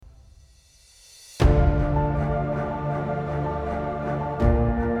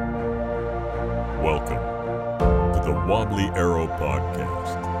Wobbly Arrow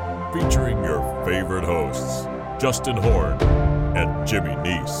Podcast, featuring your favorite hosts, Justin Horn and Jimmy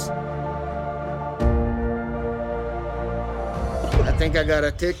Neese. I think I got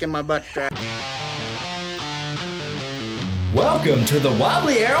a tick in my butt crack. Welcome to the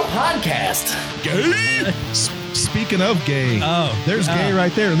Wobbly Arrow Podcast. Gay? Speaking of gay, there's gay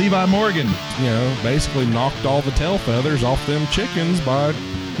right there. Levi Morgan, basically knocked all the tail feathers off them chickens by,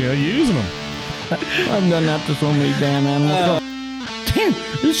 using them. I've done that to so many damn animals. Damn,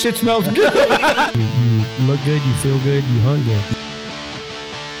 this shit smells good. You look good, you feel good, you hunt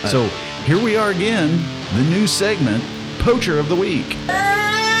good. So here we are again, the new segment, Poacher of the Week.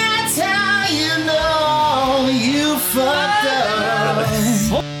 That's how you know you fucked up.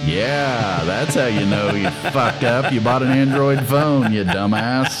 Yeah, that's how you know you fucked up. You bought an Android phone, you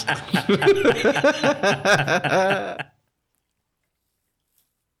dumbass.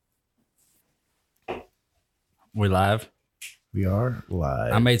 We live? We are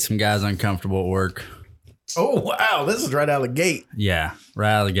live. I made some guys uncomfortable at work. Oh, wow. This is right out of the gate. Yeah,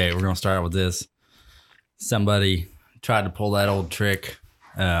 right out of the gate. We're going to start with this. Somebody tried to pull that old trick.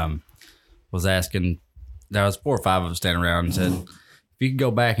 Was asking, there was 4 or 5 of us standing around and said, if you could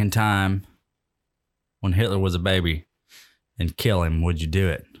go back in time when Hitler was a baby and kill him, would you do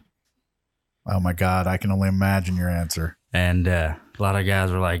it? Oh, my God. I can only imagine your answer. And a lot of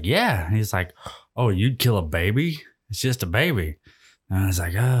guys were like, yeah. And he's like, oh, you'd kill a baby? It's just a baby. And I was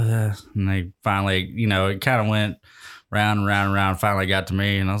like, oh, and they finally, it kind of went round and round and round, finally got to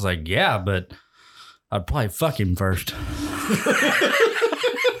me. And I was like, yeah, but I'd probably fuck him first.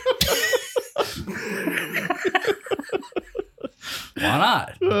 Why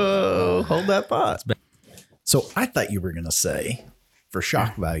not? Oh, hold that thought. So I thought you were going to say, for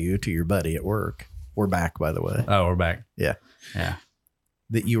shock value to your buddy at work, we're back, by the way. Oh, we're back. Yeah. Yeah.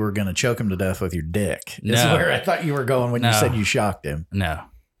 That you were going to choke him to death with your dick. No. Is where I thought you were going when you said you shocked him. No.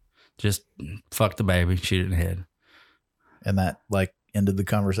 Just fuck the baby, shoot it in the head. And that, ended the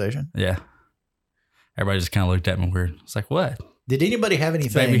conversation? Yeah. Everybody just kind of looked at me weird. It's like, what? Did anybody have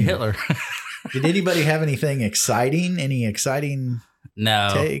anything? Baby Hitler. Did anybody have anything exciting? Any exciting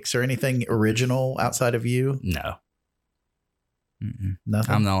takes or anything original outside of you? No. Mm-mm.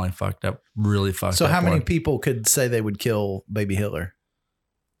 Nothing? I'm the only really fucked up. So how many one. people could say they would kill baby Hitler?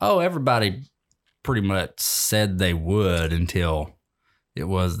 Oh, everybody pretty much said they would until it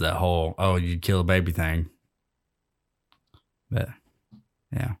was the whole, oh, you'd kill a baby thing. But,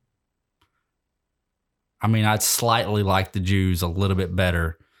 yeah. I mean, I'd slightly like the Jews a little bit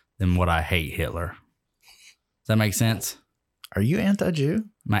better than what I hate Hitler. Does that make sense? Are you anti-Jew?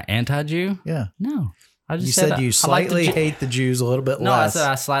 Am I anti-Jew? Yeah. No. I just You said you slightly hate the Jews a little bit No, less. I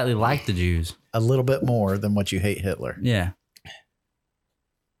said I slightly like the Jews. A little bit more than what you hate Hitler. Yeah.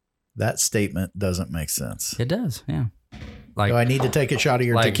 That statement doesn't make sense. It does, yeah. Do I need to take a shot of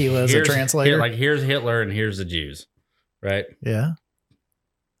your tequila as a translator? Here's Hitler and here's the Jews, right? Yeah.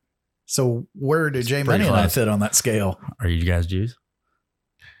 So where do Jay pretty Money and I close. fit on that scale? Are you guys Jews?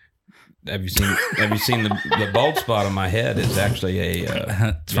 Have you seen the bald spot on my head? It's actually a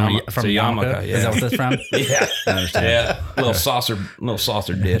It's from it's a yarmulke. Yeah. Is that what that's from? Yeah, I understand. yeah. Little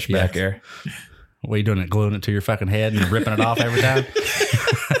saucer dish back there. What are you doing? It gluing it to your fucking head and ripping it off every time?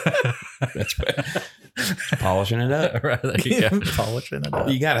 That's polishing it up. Right, there you go. Polishing it up.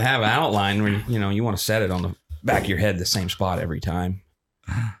 You got to have an outline where you want to set it on the back of your head the same spot every time.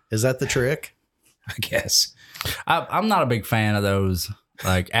 Is that the trick? I guess. I'm not a big fan of those.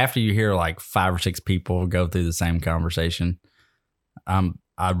 Like after you hear 5 or 6 people go through the same conversation,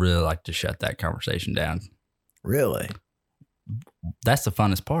 I really like to shut that conversation down. Really? That's the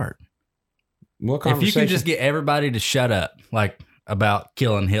funnest part. What If you can just get everybody to shut up, about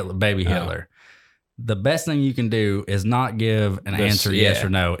killing Hitler, baby Hitler, the best thing you can do is not give an answer yes or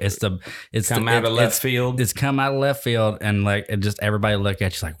no. It's come out of left field. It's come out of left field and just everybody look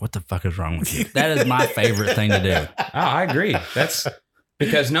at you like, what the fuck is wrong with you? That is my favorite thing to do. Oh, I agree. That's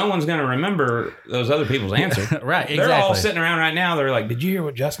because no one's going to remember those other people's answer. Right, exactly. They're all sitting around right now. They're like, did you hear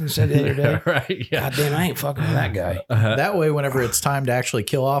what Justin said the other day? Right. Yeah. God damn, I ain't fucking with that guy. That way, whenever it's time to actually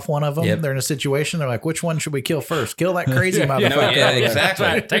kill off one of them, Yep. they're in a situation, they're like, which one should we kill first? Kill that crazy motherfucker. No, yeah, exactly.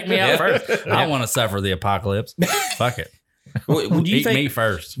 Right. Take me out first. I want to suffer the apocalypse. Fuck it. Would you Eat think, me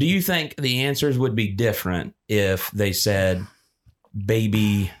first. Do you think the answers would be different if they said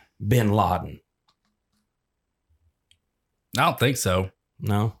baby Bin Laden? I don't think so.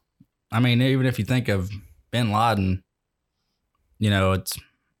 No? I mean, even if you think of Bin Laden, it's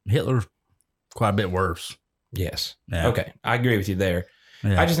Hitler's quite a bit worse. Yes. Yeah. Okay. I agree with you there.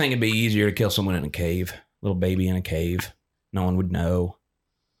 Yeah. I just think it'd be easier to kill someone in a cave. Little baby in a cave. No one would know.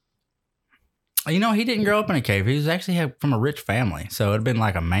 You know, he didn't grow up in a cave. He was actually from a rich family, so it'd been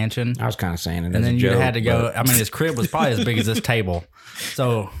like a mansion. I was kind of saying it, and then you had to go. I mean, his crib was probably as big as this table,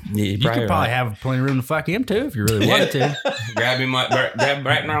 so you could probably have plenty of room to fuck him too if you really wanted to. Grab him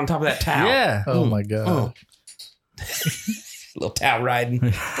right on top of that towel. Yeah. Oh my god. Little towel riding.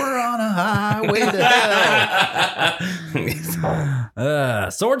 We're on a highway to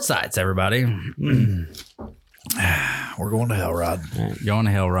hell. Sword sights, everybody. We're going to hell, Rod. Going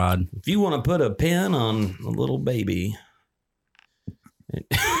to hell, Rod. If you want to put a pin on a little baby.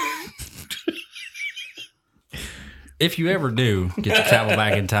 If you ever do get to travel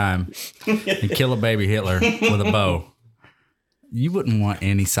back in time and kill a baby Hitler with a bow, you wouldn't want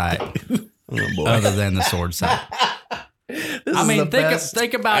any sight other than the sword sight. I mean,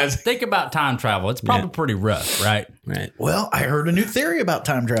 think about time travel. It's probably pretty rough, right? Right. Well, I heard a new theory about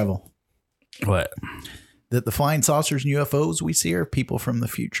time travel. What? That the flying saucers and UFOs we see are people from the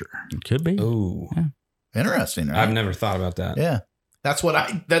future. It could be. Ooh. Yeah. Interesting, right? I've never thought about that. Yeah. That's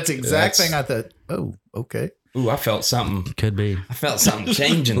the exact thing I thought. Oh, okay. Ooh, I felt something. Could be. I felt something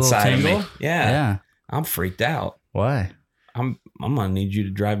change inside of me. tingle? Yeah. I'm freaked out. Why? I'm gonna need you to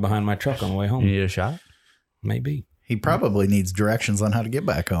drive behind my truck on the way home. You need a shot? Maybe. He probably needs directions on how to get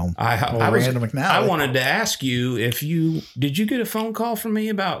back home. I wanted to ask you if did you get a phone call from me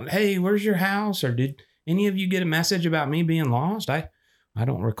about, hey, where's your house? Or did any of you get a message about me being lost? I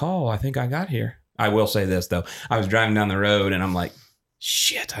don't recall. I think I got here. I will say this though. I was driving down the road and I'm like,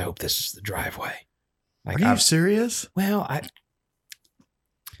 shit, I hope this is the driveway. Like, Are you serious? Well, I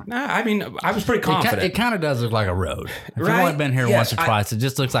was pretty confident. It kind of does look like a road. If you've Right? only been here Yes, once or twice, it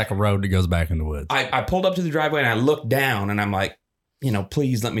just looks like a road that goes back in the woods. I pulled up to the driveway and I looked down and I'm like,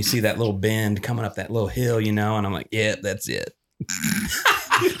 please let me see that little bend coming up that little hill, and I'm like, yeah, that's it.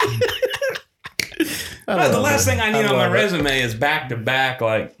 The last thing I need on my resume is back to back,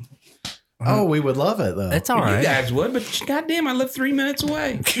 like. Oh, we would love it though. It's all right. You guys would, but goddamn, I live 3 minutes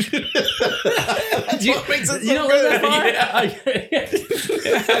away. That's what makes it You don't live that far?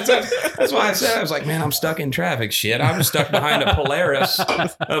 That's why I said, I was like, man, I'm stuck in traffic. Shit, I was stuck behind a Polaris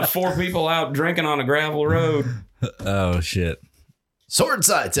of 4 people out drinking on a gravel road. Oh, shit. Sword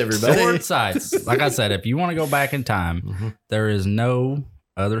sights, everybody. Sword sights. Like I said, if you want to go back in time, there is no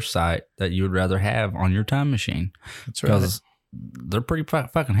other sight that you would rather have on your time machine. That's right. Because they're pretty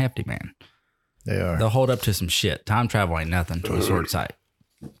fucking hefty, man. They are. They'll hold up to some shit. Time travel ain't nothing to a sword sight.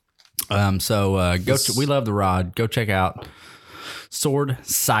 So we love the rod. Go check out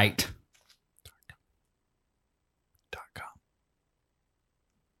swordsight.com.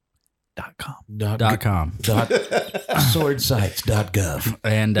 Swordsites.gov.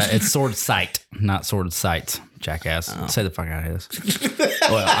 And it's sword sight, not sword sights, jackass. Say the fuck out of this.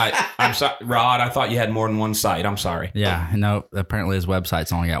 Well, I'm sorry, Rod. I thought you had more than one site. I'm sorry. Yeah, no, apparently his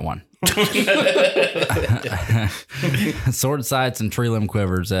website's only got one. Sword sights and tree limb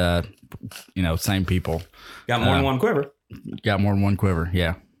quivers, same people. Got more than one quiver. Got more than one quiver,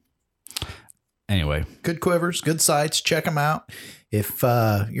 yeah. Anyway. Good quivers, good sights. Check them out. If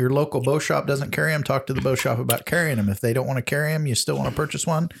your local bow shop doesn't carry them, talk to the bow shop about carrying them. If they don't want to carry them, you still want to purchase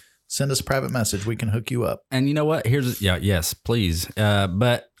one, send us a private message. We can hook you up. And you know what? Yes, please.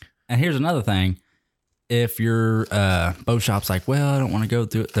 And here's another thing. If your bow shop's like, well, I don't want to go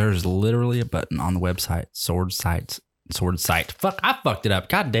through it, there's literally a button on the website, Sword Sight. Fuck, I fucked it up.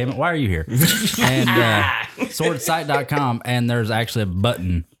 God damn it. Why are you here? And swordsight.com. And there's actually a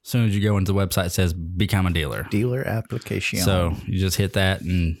button as soon as you go into the website, it says become a dealer. Dealer application. So you just hit that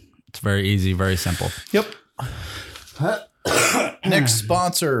and it's very easy, very simple. Yep. Next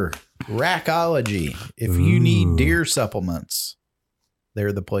sponsor, Rackology. If you need deer supplements,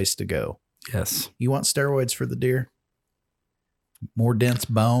 they're the place to go. Yes. You want steroids for the deer? More dense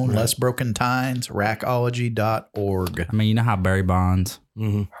bone, less broken tines, rackology.org. I mean, you know how Barry Bonds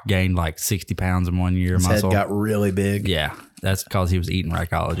gained like 60 pounds in 1 year His muscle? head got really big. Yeah. That's because he was eating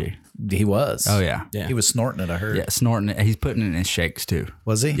Rackology. He was. Oh, yeah. He was snorting it, I heard. Yeah, snorting it. He's putting it in his shakes too.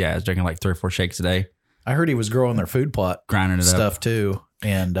 Was he? Yeah, he's drinking like 3 or 4 shakes a day. I heard he was growing their food plot. Grinding it stuff up. too.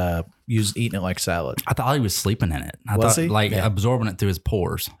 And eating it like salad. I thought he was sleeping in it. Was he? Like absorbing it through his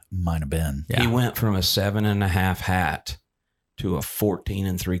pores. Might have been. Yeah. He went from a 7.5 hat to a 14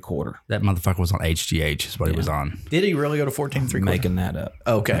 3/4. That motherfucker was on HGH is what he was on. Did he really go to 14 3/4? Making that up.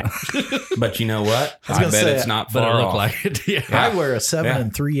 Okay. But you know what? I was I gonna bet say, it's not But far it looked off. like it. Yeah. I wear a 7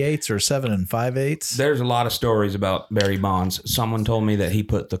 3/8 or 7 5/8. There's a lot of stories about Barry Bonds. Someone told me that he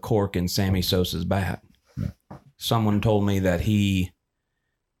put the cork in Sammy Sosa's bat. Someone told me that he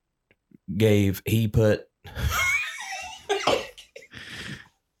put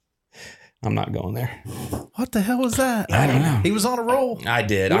I'm not going there. What the hell was that? I don't know. He was on a roll. I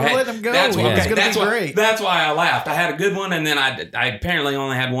did. You I were had- letting him go. That's He why, was gonna that's be why- great. That's why I laughed. I had a good one, and then I apparently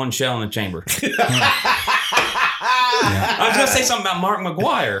only had one shell in the chamber. I was going to say something about Mark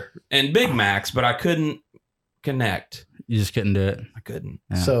McGuire and Big Macs, but I couldn't connect. You just couldn't do it. I couldn't.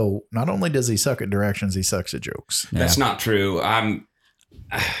 Yeah. So not only does he suck at directions, he sucks at jokes. That's not true. I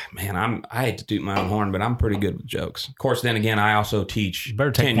hate to toot my own horn, but I'm pretty good with jokes. Of course, then again, I also teach You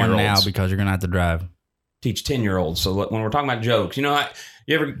better take one now 10-year-olds. because you're gonna have to drive. Teach 10-year-olds. So when we're talking about jokes, you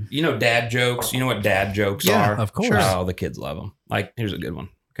know dad jokes? You know what dad jokes Yeah, are? of course. Oh, the kids love them. Like, here's a good one.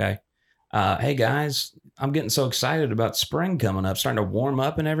 Okay. Hey guys, I'm getting so excited about spring coming up, starting to warm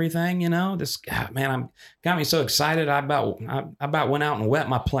up and everything. You know, this man, got me so excited. I about went out and wet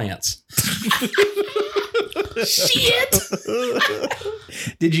my plants. Shit.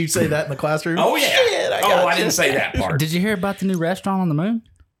 Did you say that in the classroom? Oh yeah. Shit, I didn't say that part. Did you hear about the new restaurant on the moon?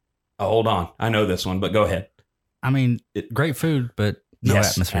 Oh, hold on. I know this one, but go ahead. I mean, great food, but no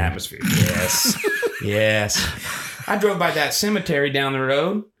atmosphere. Yes. Yes. I drove by that cemetery down the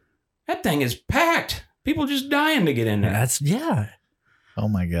road. That thing is packed. People just dying to get in there. Oh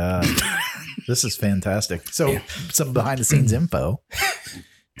my God. This is fantastic. So some behind the scenes info.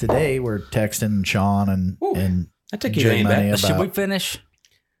 Today we're texting Sean and I took you Jay in Money back. Should we about. finish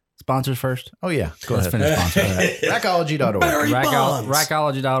sponsors first? Oh yeah, go Let's ahead. finish sponsors. Rackology.org.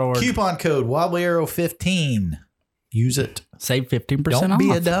 Rackology.org. Coupon code Wobbly Arrow 15. Use it. Save 15% Don't off.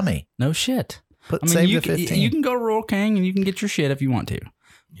 be a dummy. No shit. Put I mean, save you the can, 15. you can go to Royal King and you can get your shit if you want to.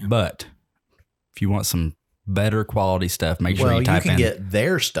 But if you want some better quality stuff, make sure well, you you type can in. get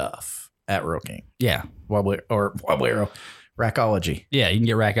their stuff at Royal King. Yeah. Wobbly Arrow. Rackology. Yeah, you can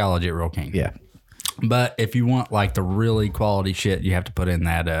get Rackology at Royal King. Yeah. But if you want like the really quality shit, you have to put in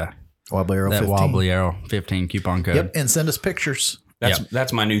that Wobbly Arrow 15. Wobbly Arrow 15 coupon code. Yep. And send us pictures.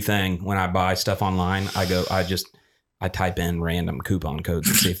 That's my new thing. When I buy stuff online, I type in random coupon codes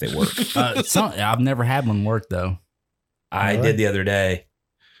and see if they work. I've never had one work though. I did the other day.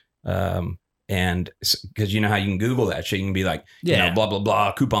 And because you know how you can Google that shit, you can be like, you know, blah, blah,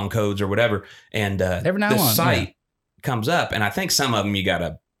 blah, coupon codes or whatever. And Every now the and then, site comes up. And I think some of them you got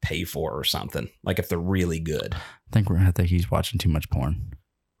to pay for or something, like if they're really good. I think he's watching too much porn.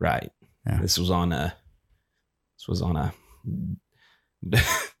 Right. Yeah. This was on a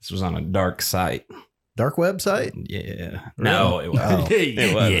dark site. Dark website? Yeah. No, it wasn't. Oh.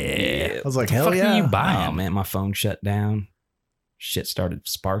 It wasn't. Yeah. I was like, The hell fuck are yeah. you buying? Oh man, my phone shut down. Shit started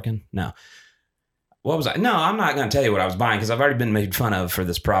sparking. No. What was I? No, I'm not going to tell you what I was buying because I've already been made fun of for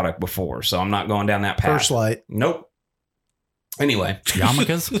this product before. So I'm not going down that path. First Light. Nope. Anyway.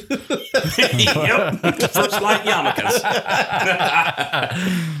 Yarmulkes? Yep. First Light yarmulkes.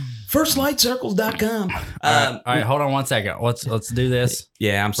 Firstlightcircles.com. All right, hold on one second. Let's do this.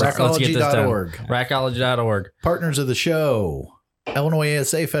 Yeah, I'm sorry. Let's get this done. Rackology.org. Rackology.org. Partners of the show. Illinois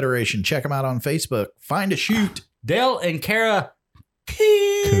ASA Federation. Check them out on Facebook. Find a shoot. Dale and Kara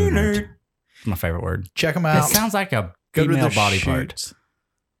Coonert. My favorite word. Check them It out. sounds like a Go to female the body part shoots.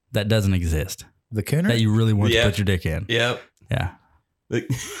 that doesn't exist. The Cooner? That you really want Yeah. to put your dick in. Yep. Yeah.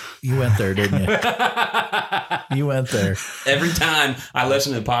 You went there, didn't you? You went there. Every time I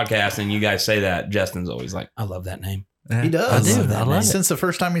listen to the podcast and you guys say that, Justin's always like, I love that name. He does. I do. I love it. Since the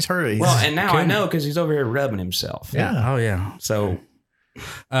first time he's heard it. Well, and now I know because he's over here rubbing himself. Yeah. Oh, yeah. So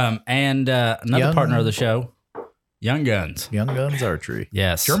And another Young- partner of the show, Young Guns. Young Guns Archery.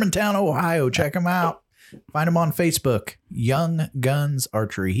 Yes. Germantown, Ohio. Check them out. Find them on Facebook. Young Guns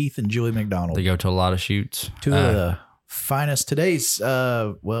Archery. Heath and Julie McDonald. They go to a lot of shoots. Two of the finest. Today's,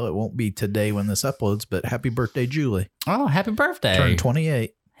 well, it won't be today when this uploads, but happy birthday, Julie. Oh, happy birthday. Turned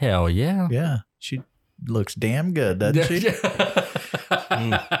 28. Hell yeah. Yeah. She looks damn good, doesn't she?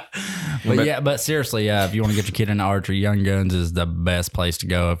 But seriously, if you want to get your kid into archery, Young Guns is the best place to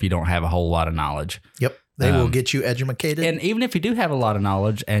go if you don't have a whole lot of knowledge. Yep. They will get you educated. And even if you do have a lot of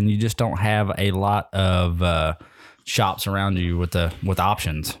knowledge and you just don't have a lot of shops around you with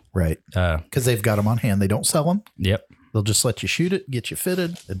options. Right. Because they've got them on hand. They don't sell them. Yep. They'll just let you shoot it, get you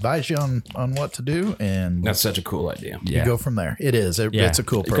fitted, advise you on what to do, and that's such a cool idea. you go from there. It is. It's a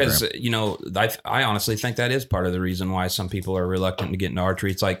cool program. Because, you know, I honestly think that is part of the reason why some people are reluctant to get into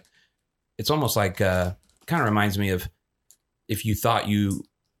archery. It's like, it's almost like, kind of reminds me of if you thought you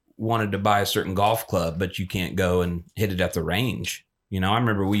wanted to buy a certain golf club, but you can't go and hit it at the range. You know, I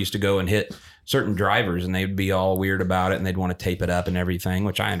remember we used to go and hit certain drivers and they'd be all weird about it and they'd want to tape it up and everything,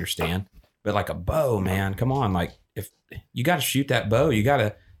 which I understand. But like a bow, man, come on. Like if you got to shoot that bow, you got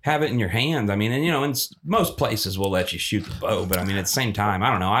to have it in your hands. I mean, and you know, in most places will let you shoot the bow, but I mean, at the same time, I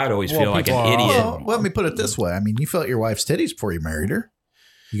don't know. I'd always feel like an idiot. Well, let me put it this way. I mean, you felt your wife's titties before you married her.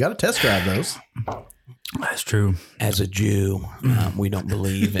 You got to test drive those. That's true. As a Jew, we don't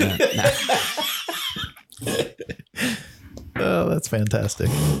believe in it. Oh, that's fantastic.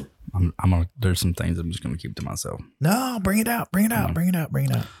 I'm gonna. There's some things I'm just gonna keep to myself. No, bring it out. Bring it out. Bring it out. Bring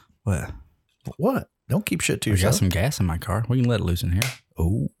it out. What? What? Don't keep shit to I got yourself. some gas in my car. We can let it loose in here.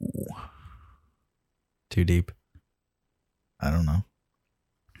 Oh, Too deep. I don't know.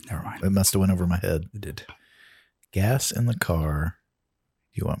 Never mind. It must have went over my head. It did. Gas in the car.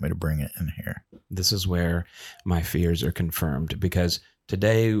 You want me to bring it in here? This is where my fears are confirmed, because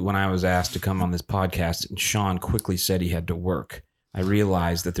today when I was asked to come on this podcast and Sean quickly said he had to work, I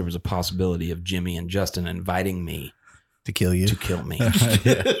realized that there was a possibility of Jimmy and Justin inviting me To kill you? to kill me.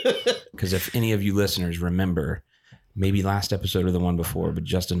 Because if any of you listeners remember, maybe last episode or the one before, but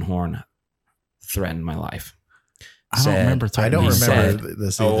Justin Horn threatened my life. I don't remember. I don't He remember said,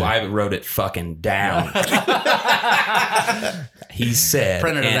 this either. Oh, I wrote it fucking down. He said,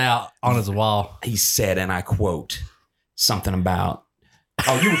 Printed it and- out on his wall. He said, and I quote, something about,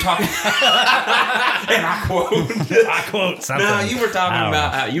 oh, you were talking, and I quote something. No, you were talking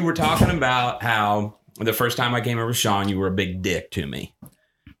I don't about how the first time I came over with Sean, you were a big dick to me.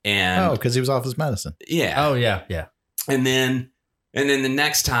 And Oh, because he was off his medicine. yeah. Oh yeah, yeah. And then the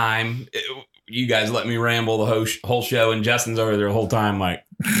next time you guys let me ramble the whole show, and Justin's over there the whole time like,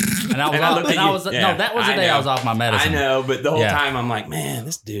 And I was. And I off, looked and at I you. was Yeah, no, that was the I day I know. was off my medicine. I know, but the whole Yeah. time I'm like, man,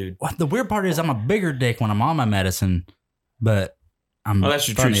 this dude. What the weird part is, I'm a bigger dick when I'm on my medicine, but I'm Well, that's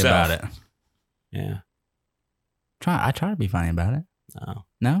your true funny self. about it. Yeah. I try to be funny about it. No.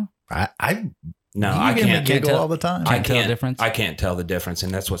 No, No, You I give him a can't. giggle tell- all the time. Can't tell the difference? I can't tell the difference,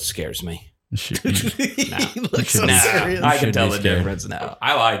 and that's what scares me. Shoot. He looks so No, serious. I can should tell be the scared. difference now.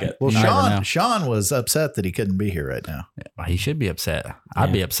 I like it. Well, You never know. Sean was upset that he couldn't be here right now. Well, he should be upset. I'd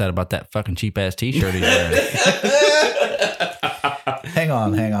Yeah. be upset about that fucking cheap ass T-shirt he's wearing. Hang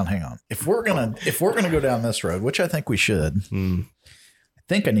on. If we're gonna go down this road, which I think we should, I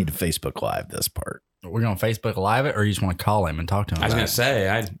think I need to Facebook Live this part. We're gonna Facebook Live it, or you just want to call him and talk to him? I was about gonna it?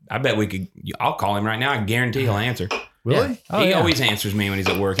 say, I bet we could. I'll call him right now. I guarantee he'll answer. Really? Yeah. Oh, he yeah. always answers me when he's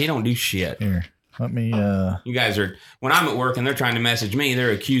at work. He don't do shit. Here, let me. You guys are when I'm at work and they're trying to message me,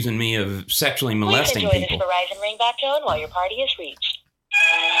 they're accusing me of sexually molesting Please enjoy people. this Verizon ringback tone while your party is reached.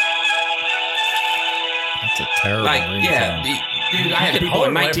 That's a terrible. Like, ringtone. yeah, dude, I had people Hold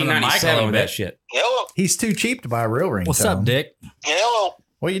in it away from the mic a 1997 little with that bit. shit. Hello. He's too cheap to buy a real ringtone. What's up, Dick? Hello.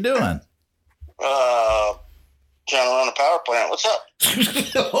 What are you doing? Trying to run a power plant. What's up?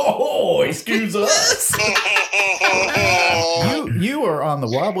 Oh, excuse us. you are on the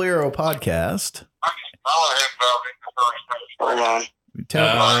Wobbly Arrow podcast. Hold on. Tell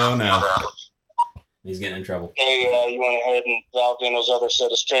Oh no, he's getting in trouble. Hey, you went ahead and valved in those other set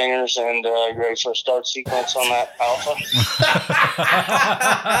of stringers, and you ready for a start sequence on that alpha? That's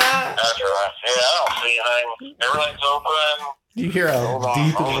right. Yeah, I don't see anything. Everything's open. you hear how Hold on.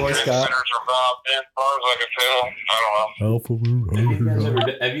 deep All his the voice got? transmitters are valved in, as far as I can tell. I don't know.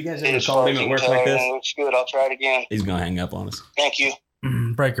 Have you guys ever As called far him as at you work can tell, like this? everything looks good. I'll try it again. He's gonna hang up on us. Thank you.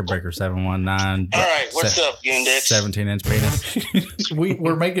 Breaker 719. All right, what's up, Goondicks? 17-inch penis.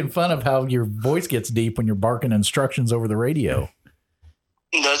 We're making fun of how your voice gets deep when you're barking instructions over the radio.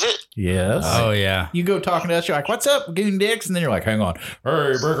 Does it? Yes. Oh yeah. You go talking to us, you're like, "What's up, Goon Dicks?" And then you're like, "Hang on,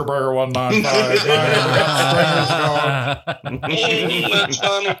 hey, Breaker 195." That's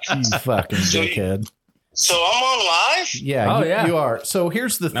funny. You fucking dickhead. So I'm on live? Yeah, Oh, you, yeah. you are. So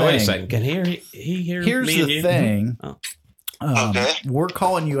here's the No, wait a thing. second. Can he hear Here's me and the you? thing. Oh. Okay. We're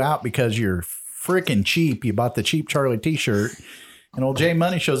calling you out because you're freaking cheap. You bought the cheap Charlie T-shirt, and old Jay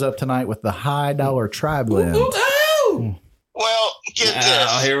Money shows up tonight with the high dollar tribe lint. Well, get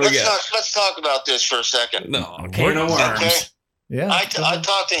this. Here we go. Let's talk about this for a second. No, can of worms. Okay. Yeah, I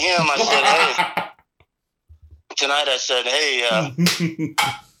talked to him. I said, hey, tonight I said, hey,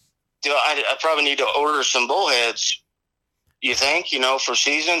 I probably need to order some bullheads. You think, for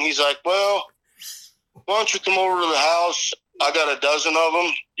season? He's like, well, why don't you come over to the house? I got a dozen of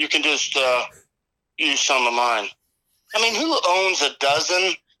them. You can just use some of mine. I mean, who owns a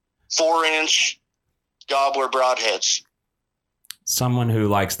dozen 4-inch gobbler broadheads? Someone who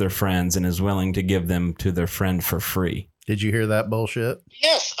likes their friends and is willing to give them to their friend for free. Did you hear that bullshit?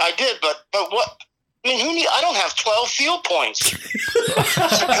 Yes, I did, but what? I mean, I don't have 12 field points.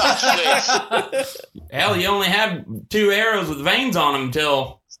 For God's sakes. Hell, you only had 2 arrows with veins on them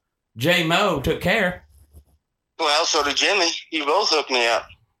until J Mo took care. Well, so did Jimmy. You both hooked me up.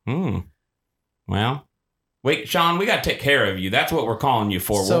 Well, wait, Sean, we got to take care of you. That's what we're calling you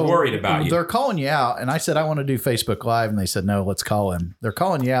for. So we're worried about you. They're calling you out, and I said I want to do Facebook Live, and they said no, let's call him. They're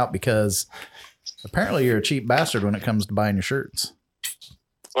calling you out because apparently you're a cheap bastard when it comes to buying your shirts.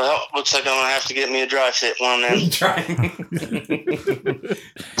 Well, looks like I'm going to have to get me a dry fit one then.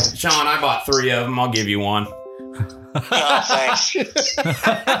 Sean, I bought 3 of them. I'll give you one. Oh, thanks. Then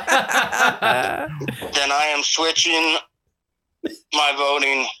I am switching my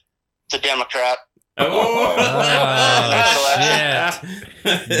voting to Democrat.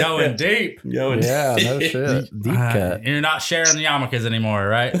 Shit. Going deep. Yeah, no shit. Deep cut. You're not sharing the yarmulkes anymore,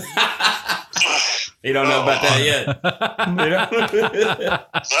 right? You don't know about that yet. I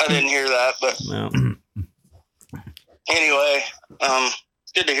didn't hear that, but No. anyway,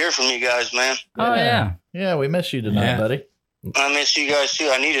 good to hear from you guys, man. Oh, yeah. Yeah, we miss you tonight, Yeah. buddy. I miss you guys too.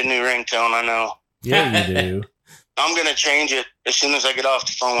 I need a new ringtone, I know. Yeah, you do. I'm going to change it as soon as I get off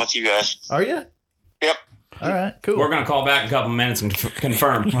the phone with you guys. Are you? Yep. All right, cool. We're going to call back in a couple minutes and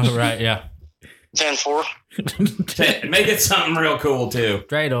confirm. All right, yeah. 10-4. Make it something real cool, too.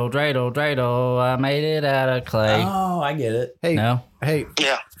 Dreidel, I made it out of clay. Oh, I get it. Hey, No? hey.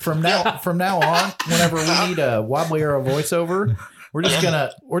 Yeah. From now on, whenever we need a wobbly or a voiceover, we're just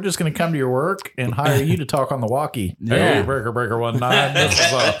gonna come to your work and hire you to talk on the walkie. Yeah. Hey, breaker 19. This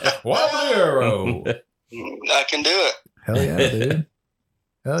is a wobbly arrow. I can do it. Hell yeah, dude.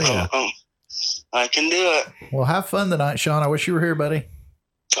 Hell yeah. I can do it. Well, have fun tonight, Sean. I wish you were here, buddy.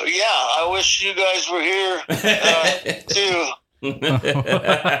 So, yeah, I wish you guys were here too.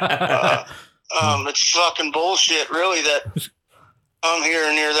 It's fucking bullshit, really, that I'm here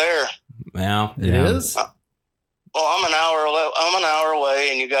and you're there. Well, It is? Well, I'm an hour away,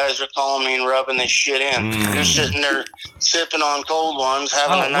 and you guys are calling me and rubbing this shit in. You're sitting there sipping on cold ones,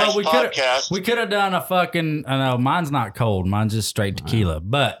 having a nice podcast. We could have done a fucking. I know mine's not cold. Mine's just straight tequila.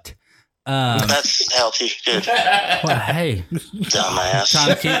 But That's healthy. Good. well, hey, Dumbass.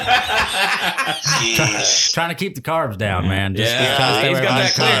 trying to keep the carbs down, man. Just Yeah, trying to stay he's away got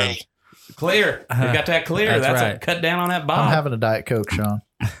from that carbs. clear. You got that clear. That's That's right. a cut down on that I'm bob. having a Diet Coke, Sean.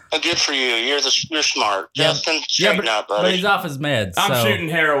 Good for you. You're smart. Yeah. Justin, straighten up, but buddy. he's off his meds. I'm so, shooting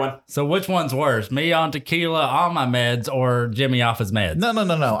heroin. So which one's worse? Me on tequila on my meds or Jimmy off his meds? No.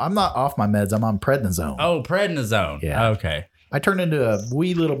 I'm not off my meds. I'm on prednisone. Oh, prednisone. Yeah. Okay. I turn into a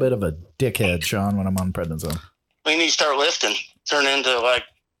wee little bit of a dickhead, Sean, when I'm on prednisone. We need to start lifting. Turn into like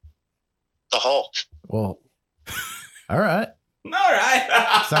the Hulk. Well, all right. All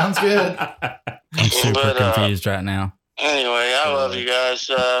right. Sounds good. I'm super But, confused right now. Anyway, I love you guys.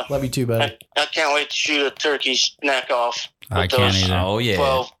 Love you too, buddy. I can't wait to shoot a turkey's neck off. I with can't those either. Oh, yeah.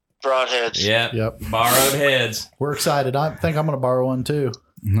 12 broadheads. Yep. Yep. Borrowed heads. We're excited. I think I'm going to borrow one too.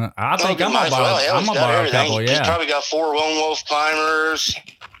 I think you I'm might gonna as well. borrow. Hell, I'm he's gonna got borrow a everything. couple. He's Yeah. probably got 4 lone wolf climbers.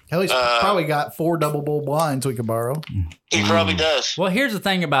 Hell, he's probably got 4 double bull blinds we could borrow. He probably does. Well, here's the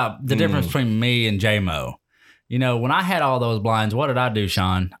thing about the difference between me and J-Mo. You know, when I had all those blinds, what did I do,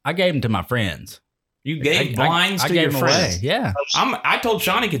 Sean? I gave them to my friends. You gave blinds I to gave your them friends. away. Yeah. I told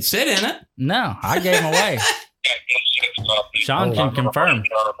Sean he could sit in it. No, I gave them away. Sean can confirm.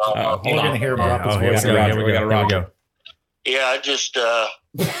 Hold We're going to hear about this Here we voice. go. Here we go. Yeah, I just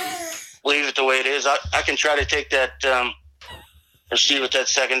leave it the way it is. I can try to take that or see what that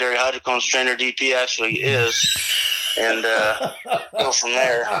secondary hydrocone strainer DP actually is and go from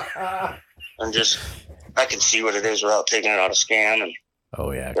there. And just, I can see what it is without taking it out of scan. And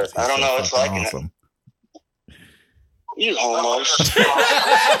Oh, yeah. But I don't know. It's like awesome. You homos.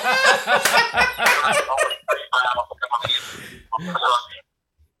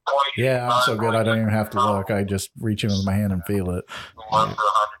 Yeah, I'm so good. I don't even have to look. I just reach in with my hand and feel it. A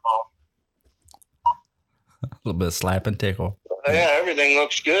little bit of slap and tickle. Yeah, everything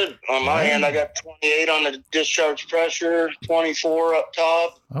looks good. On my end, I got 28 on the discharge pressure, 24 up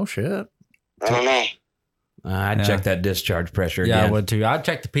top. Oh, shit. I don't know. I'd check that discharge pressure Yeah, again. I would too. I'd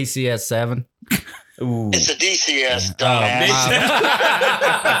check the PCS 7. Ooh. It's a DCS, Oh, dumbass.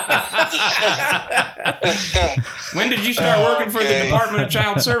 When did you start working for the Department of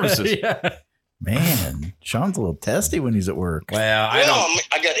Child Services? Yeah. Man, Sean's a little testy when he's at work. Well,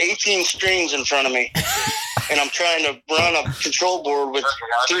 I got 18 strings in front of me, and I'm trying to run a control board with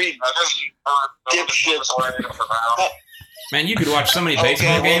 3 dipshits. Man, you could watch so many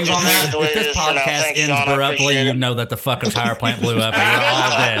baseball games on that. If this podcast ends abruptly, you know that the fucking power plant blew up and you're all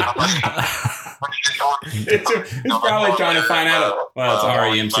dead. He's probably trying to find out. Well, it's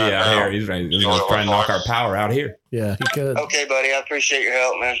REMC out here. He's trying to knock our power out here. Yeah, he could. Okay, buddy. I appreciate your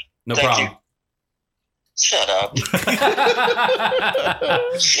help, man. No Thank problem. you. Shut up. God,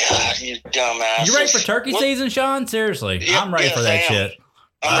 you dumbass. You ready for turkey season, Sean? Seriously, Yeah, I'm ready for that yes, I am. shit.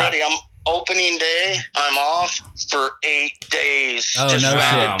 I'm ready. I'm opening day. I'm off for 8 days. Oh, Just no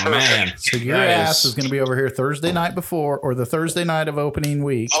rounded shit. perfect. Man. So your That ass is going to be over here Thursday night before or the Thursday night of opening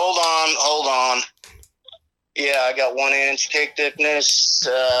week. Hold on. Yeah, I got 1 inch kick thickness.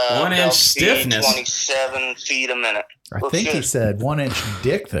 1 inch stiffness. 27 feet a minute. I Looks think he good. said 1 inch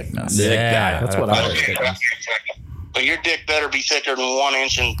dick thickness. Yeah. That's what I heard. But your dick better be thicker than 1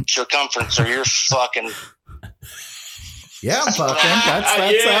 inch in circumference, or you're fucking Yeah, I'm fucking.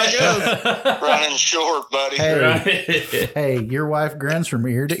 That's how it goes. running short, buddy. Hey, your wife grins from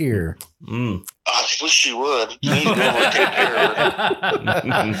ear to ear. I wish she would. You need to go over and take care of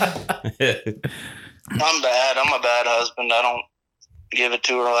her. I'm bad. I'm a bad husband. I don't give it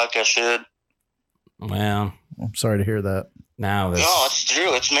to her like I should. Well, I'm sorry to hear that. now this. No, it's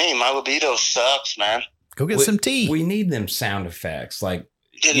true. It's me. My libido sucks, man. Go get some tea. We need them sound effects, like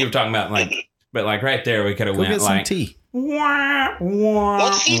you were talking about, but right there, we could have Go went get some like. tea.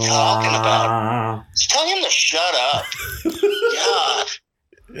 What's he talking about? Just tell him to shut up. God.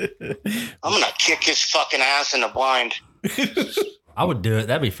 I'm going to kick his fucking ass in the blind. I would do it.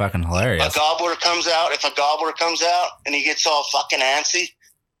 That'd be fucking hilarious. If a gobbler comes out and he gets all fucking antsy,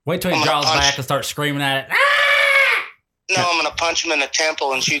 Wait till he draws back and starts screaming at it. no, I'm going to punch him in the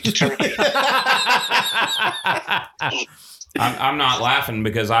temple and shoot the turkey. I'm not laughing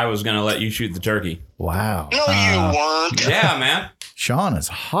because I was going to let you shoot the turkey. Wow. No, you weren't. Yeah, man. Sean is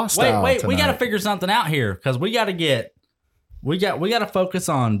hostile. Wait, we got to tonight. figure something out here because we got to focus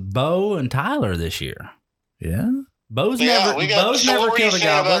on Bo and Tyler this year. Yeah. Bo's Yeah, never so what were you killed a saying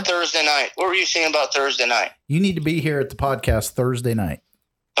gobbler. about Thursday night? What were you saying about Thursday night? You need to be here at the podcast Thursday night.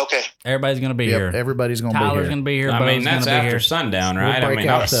 Okay. Everybody's gonna be Yep, here. everybody's going to be Tyler's here. gonna be here. I Bo's mean, that's gonna be after here. sundown, We'll right? I break mean,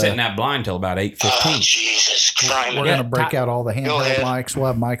 I out was the- sitting that blind till about 8:15. Oh, Jesus Christ. We're Yeah, going to break out all the handheld ahead. mics. We'll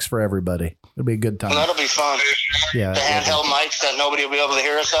have mics for everybody. It'll be a good time. Well, that'll be fun. Yeah. The handheld mics that nobody will be able to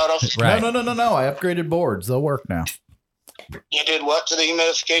hear us out of. Right. No. I upgraded boards. They'll work now. You did what to the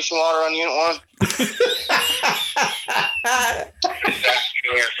humidification water on Unit 1?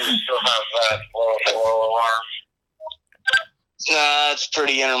 Nah, it's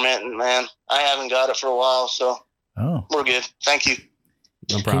pretty intermittent, man. I haven't got it for a while, so Oh. we're good. Thank you.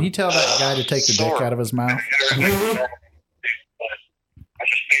 No Can problem. you tell that guy to take the dick out of his mouth?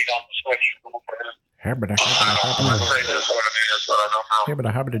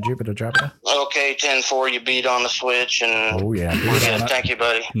 Okay, 10-4, you beat on the switch, and Oh, yeah. we're good. Thank you,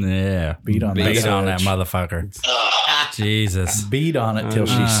 buddy. Yeah. Beat on Beat that on that switch. motherfucker. Ugh. Jesus. Beat on it till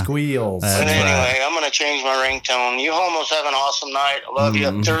she squeals. That's But anyway, right. I'm going to change my ringtone. You homos have an awesome night. I love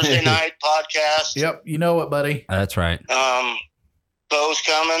you. Thursday night podcast. Yep, you know it, buddy. That's right. Bo's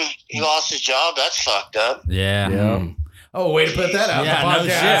coming. He lost his job. That's fucked up. Yeah. Yeah. Oh, way to put that out. Yeah, the no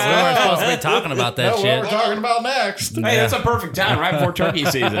podcast. shit. We weren't supposed to be talking about that No, shit. what we're talking about next. Hey, that's a perfect time right before turkey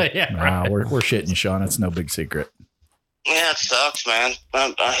season. Yeah. Nah, we're shitting you, Sean. It's no big secret. Yeah, it sucks, man.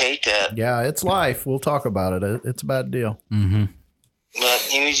 I hate that. Yeah, it's life. We'll talk about it. It's a bad deal. Mm-hmm. But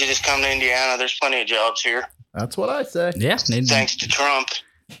you need to just come to Indiana. There's plenty of jobs here. That's what I say. Yeah. Thanks to Trump.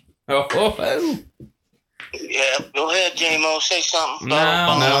 Oh. Yeah, go ahead, J-Mo. Say something.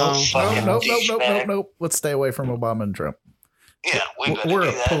 No. Nope. Let's stay away from Obama and Trump. Yeah, we better We're do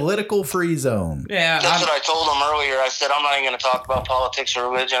a that. political free zone. Yeah. That's what I told him earlier. I said, I'm not even going to talk about politics or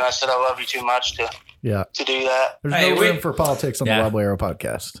religion. I said, I love you too much to Yeah. do that. There's Hey, no we- room for politics on Yeah. the Rob Arrow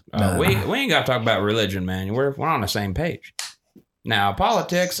podcast. we ain't got to talk about religion, man. We're on the same page. Now,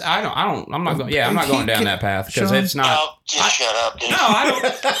 politics, I'm not going down that path because Sean? it's not. Oh, just shut up, dude. No,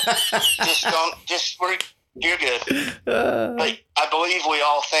 I don't. You're good. But I believe we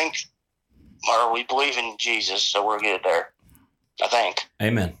all think, or we believe in Jesus, so we're good there. I think.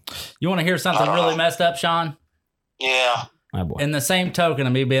 Amen. You want to hear something really messed up, Sean? Yeah. My boy. In the same token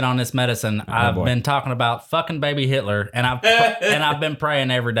of me being on this medicine, I've boy. been talking about fucking baby Hitler, and I've been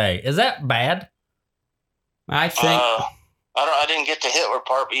praying every day. Is that bad? I think. I didn't get the Hitler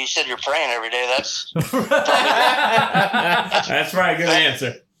part, but you said you're praying every day. That's That's probably a good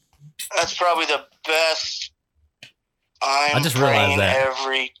answer. That's probably the best. I I'm just realized praying that.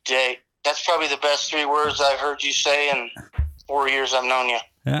 every day. That's probably the best 3 words I've heard you say in 4 years I've known you.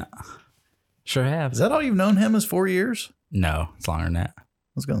 Yeah. Sure have. Is that all you've known him is 4 years? No, it's longer than that. I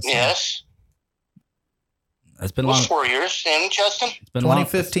was going to say. Yes. It's been It long. was 4 years, and Justin? It's been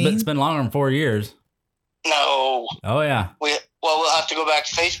 2015? It's been longer than 4 years. No. Oh yeah. We'll have to go back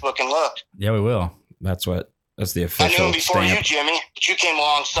to Facebook and look. Yeah, we will. That's the I knew official him before you, stamp. Jimmy, but you came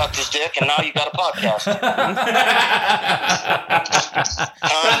along, sucked his dick, and now you got a podcast.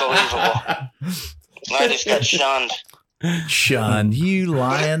 Unbelievable. I just got shunned. Shun, you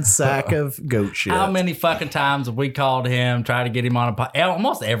lying sack of goat shit. How many fucking times have we called him, tried to get him on a podcast?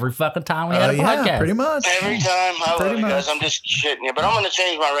 Almost every fucking time we had a podcast. Pretty much. Every time. I love you guys. I'm just shitting you, but I'm going to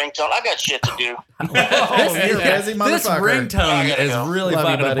change my ringtone. I got shit to do. This ringtone is really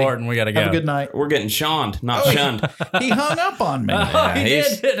fucking important. We got to go. Have a good night. We're getting shunned, not shunned. He hung up on me. He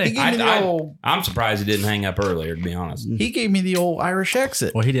did, didn't he? He gave me the old. I'm surprised he didn't hang up earlier, to be honest. He gave me the old Irish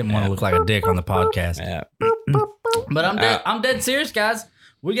exit. Well, he didn't want to look like a dick on the podcast. Yeah. But I'm dead serious, guys.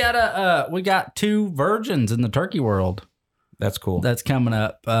 We got 2 virgins in the turkey world. That's cool. That's coming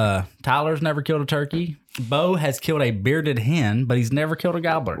up. Tyler's never killed a turkey. Bo has killed a bearded hen, but he's never killed a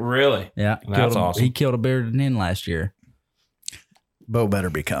gobbler. Really? Yeah, That's awesome. He killed a bearded hen last year. Bo better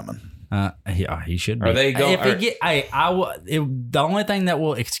be coming. He should be. Are they going? The only thing that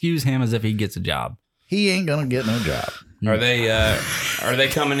will excuse him is if he gets a job. He ain't gonna get no job. Are they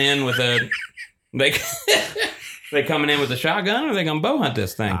coming in with a? They coming in with a shotgun, or are they gonna bow hunt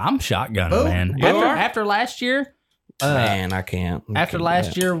this thing? I'm shotgunning, man. After last year, man, I can't. After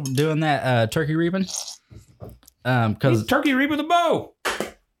last year doing that turkey reaping, because turkey reap with a bow.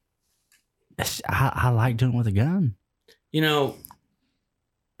 I like doing it with a gun. You know,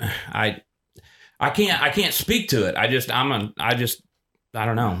 I can't speak to it. I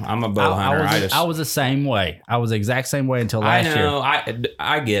don't know. I'm a bow hunter. I was the same way. I was the exact same way until last year.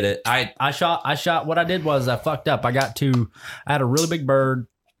 I get it. I shot. What I did was I fucked up. I had a really big bird.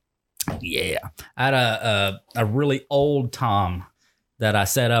 Yeah, I had a really old tom that I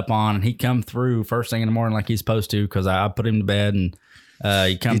set up on, and he come through first thing in the morning like he's supposed to because I put him to bed and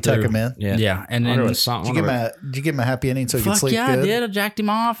he come through. You tuck him in? Yeah. And then did you give him a happy ending so he could sleep good? I did. I jacked him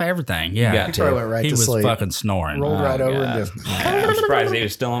off. Everything. Yeah, he probably went right to sleep. He was fucking snoring. Rolled right over and just. I'm surprised he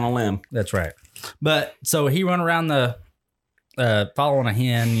was still on a limb. That's right. But so he run around the following a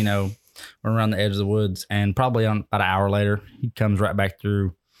hen, run around the edge of the woods, and probably about an hour later, he comes right back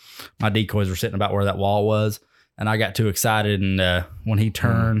through. My decoys were sitting about where that wall was, and I got too excited, and when he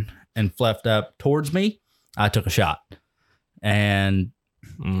turned and fluffed up towards me, I took a shot. And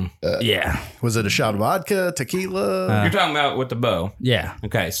yeah, was it a shot of vodka, tequila? You're talking about with the bow? Yeah.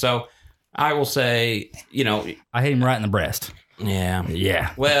 Okay, so I will say, I hit him right in the breast.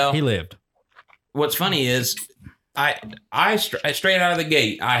 Yeah. Well, he lived. What's funny is, I straight out of the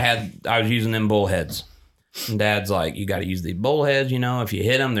gate, I was using them bullheads. And Dad's like, you got to use the bullheads. If you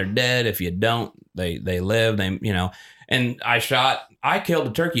hit them, they're dead. If you don't, they live. And I killed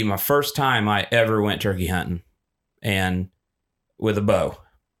a turkey my first time I ever went turkey hunting, and with a bow.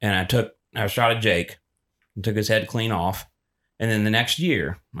 And I shot a Jake and took his head clean off. And then the next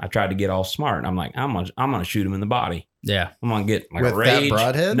year, I tried to get all smart. I'm like, I'm gonna shoot him in the body. Yeah, I'm gonna get like with a rage. That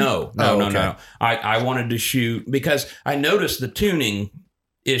broadhead? No. I wanted to shoot because I noticed the tuning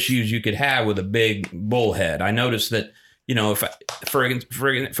issues you could have with a big bullhead. I noticed that, if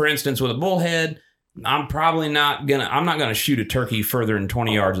for instance with a bullhead, I'm not gonna shoot a turkey further than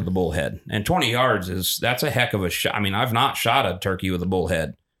 20 yards of the bullhead. And 20 yards that's a heck of a shot. I mean, I've not shot a turkey with a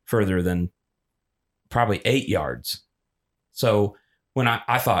bullhead further than probably 8 yards. So when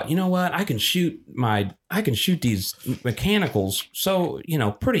I thought, you know what, I can shoot these mechanicals so,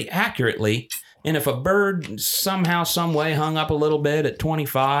 pretty accurately. And if a bird somehow, some way hung up a little bit at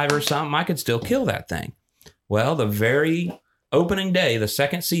 25 or something, I could still kill that thing. Well, the very opening day, the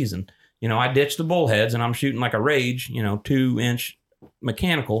second season, I ditched the bullheads and I'm shooting like a Rage, 2-inch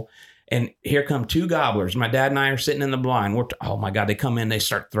mechanical. And here come 2 gobblers. My dad and I are sitting in the blind. Oh my God, they come in, they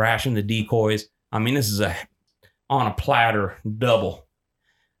start thrashing the decoys. I mean, this is on a platter double.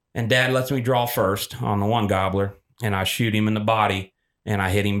 And Dad lets me draw first on the one gobbler, and I shoot him in the body, and I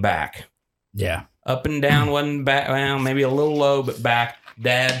hit him back. Yeah. Up and down, wasn't back, well, maybe a little low, but back.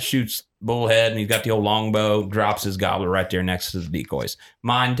 Dad shoots bullhead, and he's got the old longbow, drops his gobbler right there next to the decoys.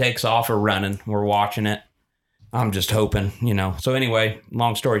 Mine takes off or running. We're watching it. I'm just hoping, So anyway,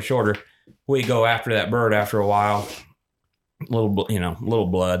 long story shorter, we go after that bird after a while. Little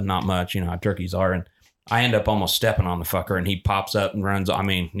blood, not much, how turkeys are. And I end up almost stepping on the fucker, and he pops up and runs. I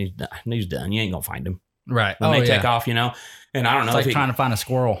mean, he's done. You ain't gonna find him. Right. When they take off, And I don't know. It's like trying to find a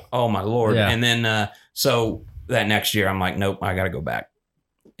squirrel. Oh my Lord. Yeah. And then, so that next year I'm like, nope, I got to go back.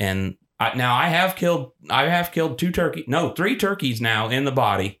 And I have killed 3 turkeys now in the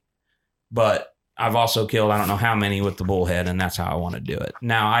body, but I've also killed, I don't know how many with the bullhead, and that's how I want to do it.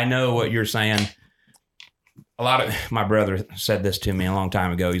 Now I know what you're saying. My brother said this to me a long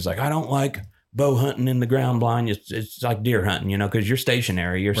time ago. He's like, I don't like bow hunting in the ground blind. It's like deer hunting, because you're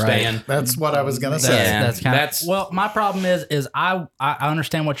stationary. You're staying. That's what I was gonna say. That's well, my problem is I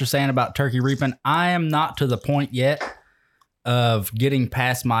understand what you're saying about turkey reaping. I am not to the point yet of getting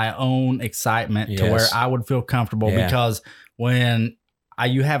past my own excitement to Yes. where I would feel comfortable Yeah. because when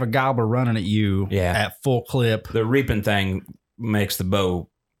you have a gobbler running at you at full clip, The reaping thing makes the bow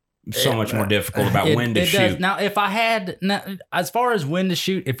so much more difficult about when to it shoot. does. Now, if I had, as far as when to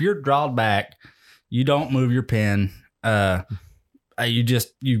shoot, if you're drawed back, you don't move your pin. You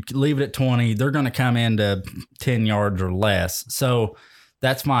leave it at 20. They're going to come into 10 yards or less. So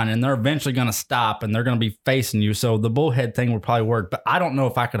that's fine. And they're eventually going to stop and they're going to be facing you. So the bullhead thing would probably work. But I don't know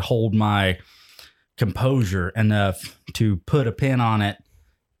if I could hold my composure enough to put a pin on it.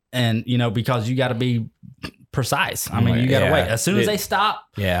 And, because you got to be precise. I mean, you got to wait. As soon as they stop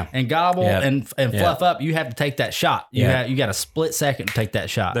and gobble and fluff up, you have to take that shot. You got a split second to take that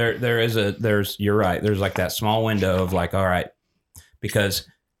shot. You're right. There's like that small window of like, all right, because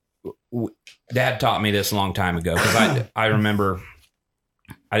Dad taught me this a long time ago. Because I remember,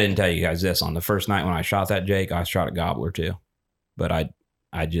 I didn't tell you guys this, on the first night when I shot that Jake, I shot a gobbler too, but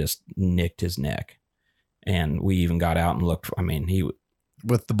I just nicked his neck, and we even got out and looked. I mean, he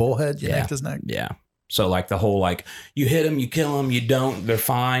with the bullhead, you nicked his neck. Yeah. So like the whole, like, you hit them, you kill them, you don't, they're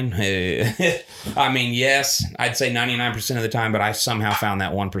fine. I mean, yes, I'd say 99% of the time, but I somehow found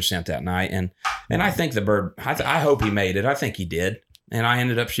that 1% that night. And I think the bird, I hope he made it. I think he did. And I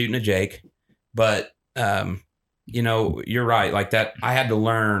ended up shooting a Jake, but you're right. Like that, I had to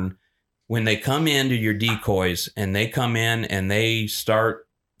learn when they come into your decoys and they come in and they start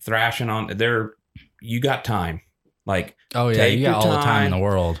thrashing on you got time. Like, oh yeah, you got all the time in the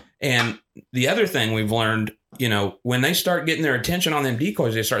world. And the other thing we've learned, when they start getting their attention on them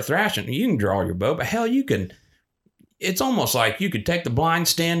decoys, they start thrashing. You can draw your bow, but hell, it's almost like you could take the blind,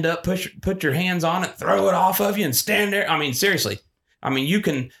 stand up, put your hands on it, throw it off of you and stand there. I mean, seriously. I mean, you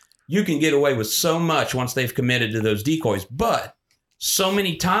can get away with so much once they've committed to those decoys, but so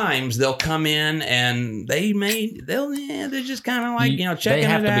many times they'll come in and they're just kind of like, checking it out. They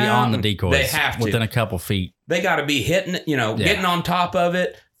have to be on the decoys. They have to. Within a couple feet. They got to be hitting it, getting on top of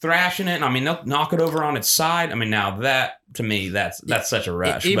it, thrashing it. I mean, they'll knock it over on its side. I mean, now that, to me, that's such a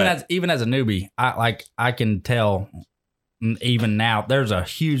rush. Even as a newbie, I can tell even now there's a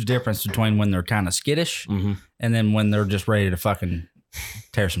huge difference between when they're kind of skittish and then when they're just ready to fucking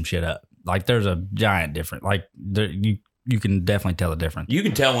tear some shit up. Like there's a giant difference. Like you can definitely tell the difference. You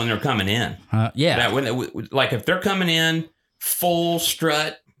can tell when they're coming in. Yeah. Like if they're coming in full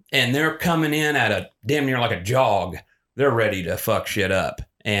strut and they're coming in at a damn near like a jog, they're ready to fuck shit up.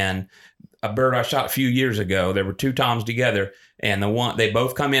 And a bird I shot a few years ago, there were two toms together, and they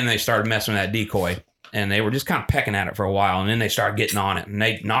both come in and they started messing with that decoy. And they were just kind of pecking at it for a while, and then they started getting on it, and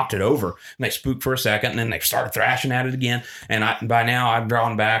they knocked it over, and they spooked for a second, and then they started thrashing at it again. And by now I've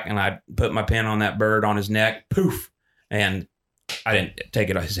drawn back, and I put my pin on that bird on his neck, poof, and I didn't take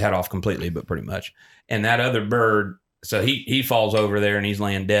his head off completely, but pretty much. And that other bird, so he falls over there, and he's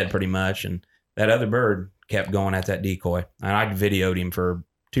laying dead pretty much, and that other bird kept going at that decoy, and I videoed him for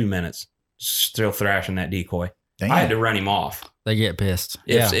 2 minutes, still thrashing that decoy. Damn. I had to run him off. They get pissed.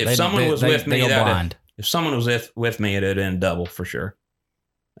 If someone was with me, they go blind. If someone was with me, it'd end double for sure.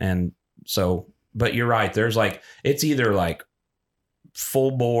 And so, but you're right. There's like, it's either like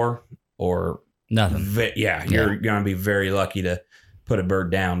full bore or nothing. You're going to be very lucky to put a bird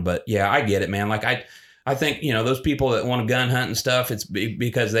down. But yeah, I get it, man. Like I think, those people that want to gun hunt and stuff, it's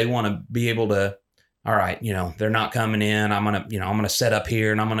because they want to be able to, all right, they're not coming in. I'm going to set up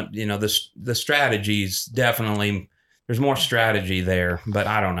here, and I'm going to, the strategies definitely, there's more strategy there, but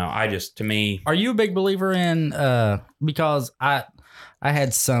I don't know. To me. Are you a big believer in, because I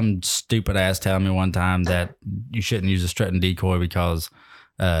had some stupid ass tell me one time that you shouldn't use a strutting decoy because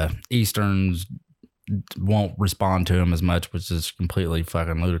Easterns won't respond to them as much, which is completely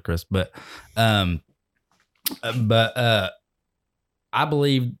fucking ludicrous. But I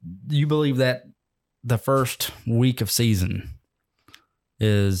believe that the first week of season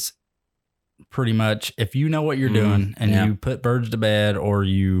is pretty much, if you know what you're doing and you put birds to bed, or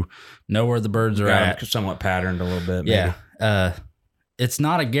you know where the birds are at, somewhat patterned a little bit. Maybe. Yeah. It's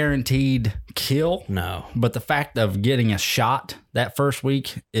not a guaranteed kill. No. But the fact of getting a shot that first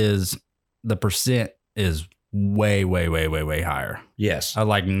week is, the percent is way, way, way, way, way higher. Yes.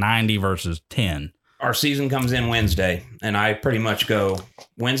 Like 90 versus 10. Our season comes in Wednesday, and I pretty much go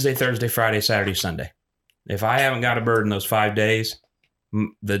Wednesday, Thursday, Friday, Saturday, Sunday. If I haven't got a bird in those 5 days,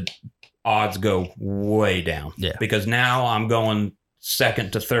 the odds go way down. Yeah. Because now I'm going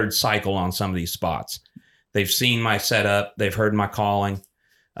second to third cycle on some of these spots. They've seen my setup. They've heard my calling.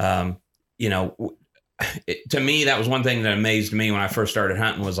 To me, that was one thing that amazed me when I first started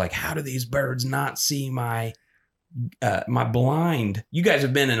hunting, was like, how do these birds not see my blind? You guys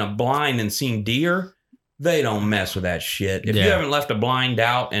have been in a blind and seen deer. they don't mess with that shit. If you haven't left a blind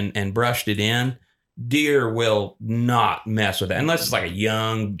out and brushed it in, deer will not mess with that unless it's like a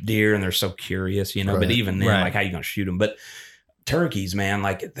young deer and they're so curious, you know. Right. But even then, like, how you gonna shoot them? But turkeys, man,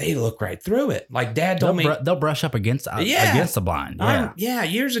 like they look right through it. Like Dad told me, they'll brush up against the blind. Yeah.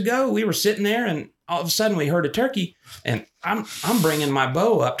 Years ago, we were sitting there, and all of a sudden we heard a turkey, and I'm bringing my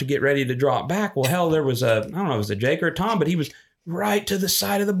bow up to get ready to draw it back. Well, hell, there was I don't know, it was a Jake or a Tom, but he was right to the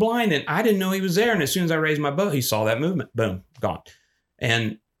side of the blind, and I didn't know he was there. And as soon as I raised my bow, he saw that movement. Boom, gone.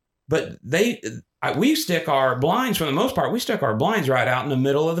 But we stick our blinds, for the most part, we stick our blinds right out in the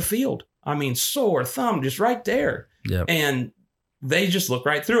middle of the field. I mean, sore thumb, just right there. Yep. And they just look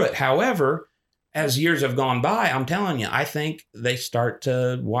right through it. However, as years have gone by, I'm telling you, I think they start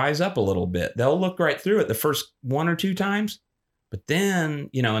to wise up a little bit. They'll look right through it the first 1 or 2 times. But then,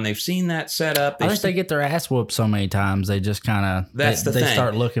 you know, and they've seen that set up. I think they get their ass whooped so many times, they just kind of, they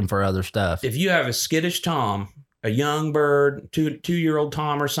start looking for other stuff. If you have a skittish Tom, a young bird, 2-year-old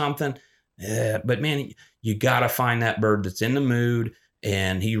Tom or something, but man, you got to find that bird that's in the mood,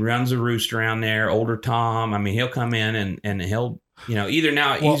 and he runs a roost around there, older Tom. I mean, he'll come in and he'll, you know,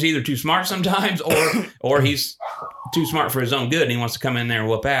 he's either too smart sometimes or he's too smart for his own good and he wants to come in there and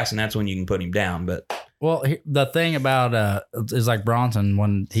whoop ass, and that's when you can put him down. But well, the thing about is like Bronson,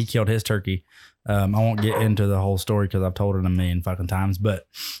 when he killed his turkey, I won't get into the whole story because I've told it a million fucking times, but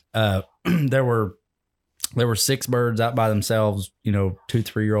there were 6 birds out by themselves, you know,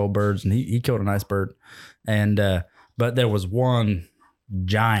 2-3-year-old birds, and he killed a nice bird. And but there was one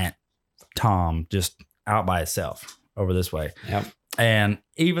giant Tom just out by itself over this way. Yep. And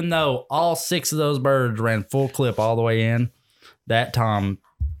even though all 6 of those birds ran full clip all the way in, that Tom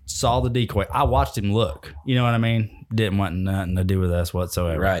saw the decoy. I watched him look. You know what I mean? Didn't want nothing to do with us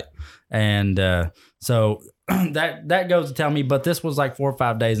whatsoever. Right. And so that goes to tell me, but this was like 4 or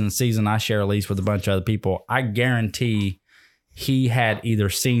 5 days in the season. I share a lease with a bunch of other people. I guarantee he had either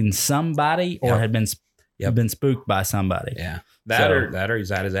seen somebody or had been spooked by somebody. Yeah. That or he's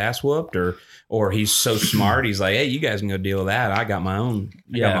had his ass whooped, or he's so smart he's like, hey, you guys can go deal with that. I got my own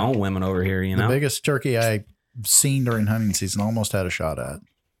women over here, you know. The biggest turkey I seen during hunting season, almost had a shot at.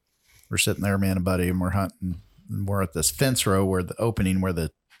 We're sitting there, me and a buddy, and we're hunting. And we're at this fence row where the opening where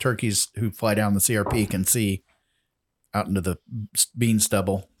the turkeys who fly down the CRP can see out into the bean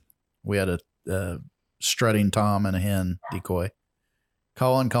stubble. We had a strutting Tom and a hen decoy.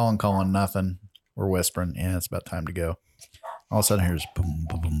 Calling, nothing. We're whispering, yeah, it's about time to go. All of a sudden, here's boom,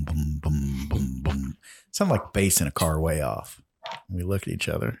 boom, boom, boom, boom, boom, boom. Sounded like bass in a car way off. We look at each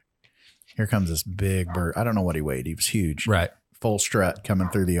other. Here comes this big bird. I don't know what he weighed. He was huge. Right. Full strut coming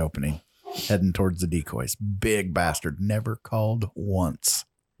through the opening, heading towards the decoys. Big bastard. Never called once.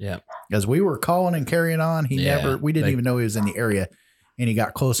 Yeah. As we were calling and carrying on, we didn't even know he was in the area, and he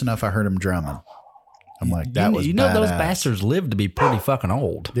got close enough. I heard him drumming. I'm like, that was badass. Those bastards live to be pretty fucking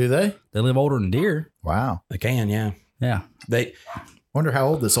old. Do they? They live older than deer. Wow. They can, yeah. Yeah. They wonder how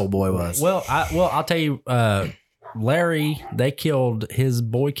old this old boy was. Well, I'll tell you, Larry, his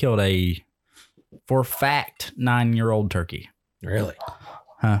boy killed a, for fact, 9-year-old turkey. Really?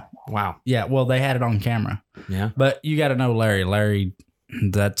 Huh? Wow. Yeah. Well, they had it on camera. Yeah. But you got to know Larry. Larry,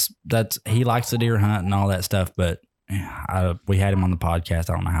 he likes to deer hunt and all that stuff, but we had him on the podcast.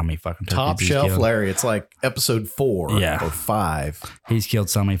 I don't know how many fucking turkeys Top shelf killed. Larry. It's like episode 4 or 5. He's killed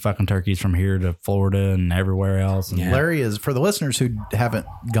so many fucking turkeys from here to Florida and everywhere else. And Larry is, for the listeners who haven't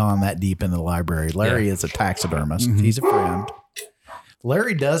gone that deep into the library, Larry is a taxidermist. Mm-hmm. He's a friend.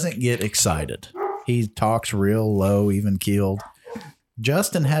 Larry doesn't get excited. He talks real low, even keeled.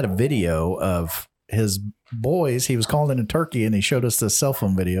 Justin had a video of his boys. He was calling in a turkey and he showed us this cell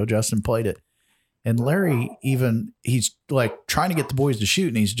phone video. Justin played it. And Larry, he's like trying to get the boys to shoot,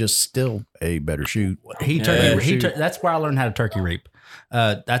 and he's just still better shoot. That's where I learned how to turkey reap.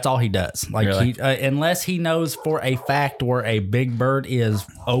 That's all he does. Like really? Unless he knows for a fact where a big bird is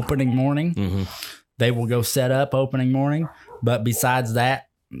opening morning, they will go set up opening morning. But besides that,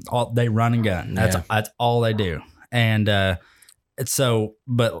 they run and gun. That's all they do. And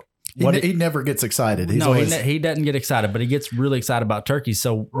he never gets excited. He doesn't get excited, but he gets really excited about turkeys.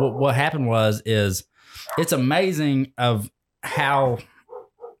 So what happened is it's amazing of how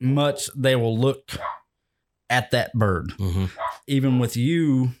much they will look at that bird, even with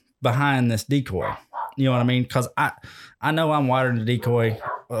you behind this decoy. You know what I mean? Because I know I'm wider than the decoy.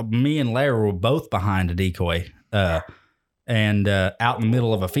 Me and Larry were both behind a decoy and out in the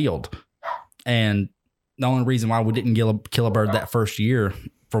middle of a field. And the only reason why we didn't kill a bird that first year,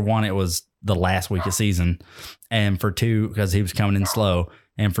 for one, it was the last week of season, and for two, because he was coming in slow,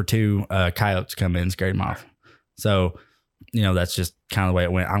 and for two, coyotes come in and scared him off. So that's just kind of the way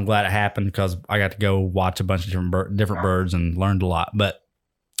it went. I'm glad it happened because I got to go watch a bunch of different birds and learned a lot. But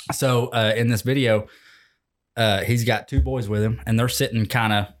so in this video, he's got 2 boys with him, and they're sitting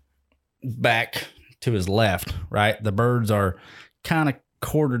kind of back to his left, right? The birds are kind of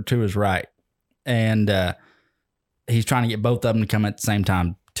quartered to his right. And he's trying to get both of them to come at the same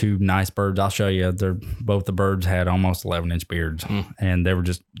time. 2 nice birds. I'll show you. Both the birds had almost 11-inch beards, and they were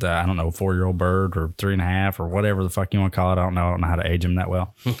just I don't know, 4-year-old bird or 3.5 or whatever the fuck you want to call it. I don't know how to age them that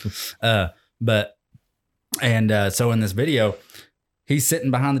well. So in this video, he's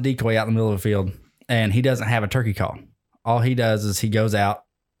sitting behind the decoy out in the middle of the field, and he doesn't have a turkey call. All he does is he goes out,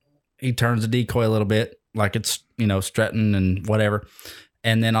 he turns the decoy a little bit, like it's strutting and whatever,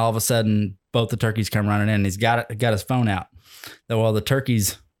 and then all of a sudden, both the turkeys come running in. And he's got his phone out. While the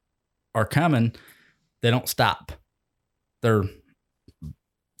turkeys are coming, they don't stop. Their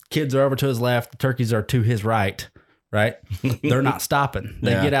kids are over to his left. The turkeys are to his right. They're not stopping.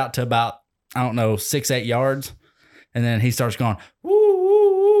 They get out to about, 6-8 yards. And then he starts going, woo, woo,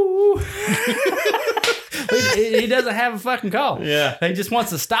 woo, woo. He doesn't have a fucking call. Yeah. He just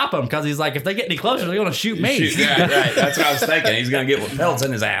wants to stop them because he's like, if they get any closer, they're going to shoot me. Right. That's what I was thinking. He's going to get pelts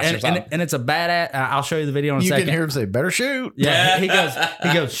in his ass or something. And it's a badass. I'll show you the video in a second. You can hear him say, better shoot. Yeah. He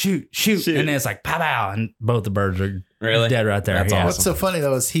goes, shoot. And then it's like, pow, pow. And both the birds are dead right there. That's awesome. What's so funny,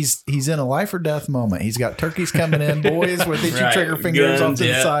 though, is he's in a life or death moment. He's got turkeys coming in, boys with itchy trigger fingers Guns, off to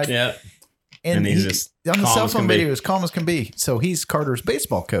the side. Yeah. And he's just on the calm cell as phone can be. video, as calm as can be. So he's Carter's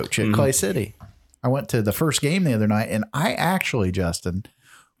baseball coach at Clay City. I went to the first game the other night, and I actually, Justin,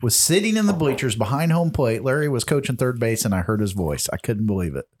 was sitting in the bleachers behind home plate. Larry was coaching third base, and I heard his voice. I couldn't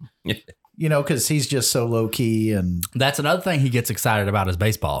believe it. Because he's just so low key. And that's another thing he gets excited about is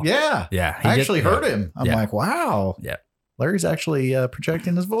baseball. Yeah. Yeah. I actually heard him. I'm like, wow. Yeah. Larry's actually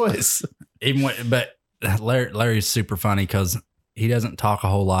projecting his voice. But Larry's super funny because he doesn't talk a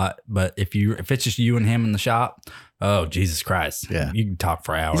whole lot. But if it's just you and him in the shop, oh, Jesus Christ. Yeah. You can talk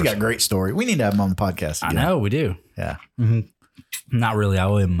for hours. He's got a great story. We need to have him on the podcast again. I know, we do. Yeah. Mm-hmm. Not really. I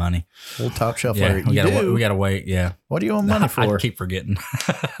owe him money. Old top shelf Yeah, Larry. we gotta wait. Yeah. What do you owe him money for? I keep forgetting.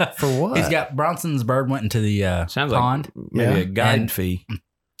 For what? He's got Bronson's bird went into the Sounds pond. like maybe a guide fee.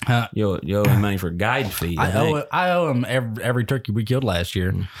 You owe him money for a guide fee. I owe him every turkey we killed last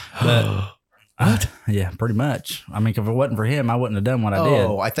year. But yeah, pretty much. I mean, if it wasn't for him, I wouldn't have done what I did.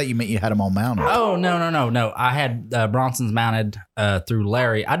 Oh, I thought you meant you had them all mounted. Oh, no. I had Bronson's mounted through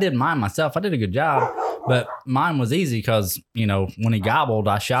Larry. I did mine myself. I did a good job, but mine was easy because, when he gobbled,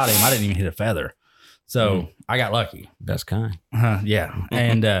 I shot him. I didn't even hit a feather. So I got lucky. Best kind. Yeah.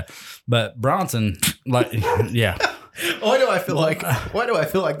 And, but Bronson, yeah. Why do I feel like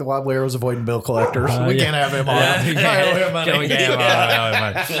the Wobbly Arrow's avoiding bill collectors? We can't have him on. I owe him money.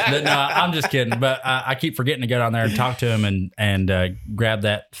 No, I'm just kidding. But I keep forgetting to go down there and talk to him and grab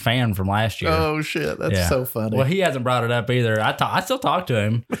that fan from last year. Oh shit, that's so funny. Well, he hasn't brought it up either. I still talk to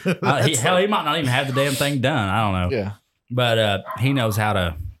him. He might not even have the damn thing done. I don't know. Yeah, but he knows how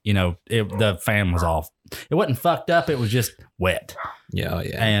to. The fan was off. It wasn't fucked up. It was just wet. Yeah,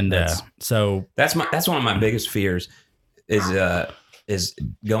 and so that's one of my biggest fears is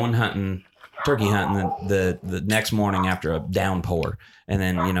going hunting, turkey hunting the next morning after a downpour, and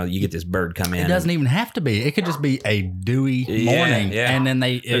then you get this bird come in. It doesn't even have to be. It could just be a dewy morning, and then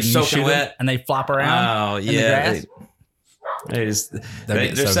they're soaking wet and they flop around. Oh in the grass.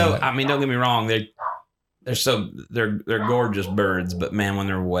 They're so. I mean, don't get me wrong. They're gorgeous birds, but man, when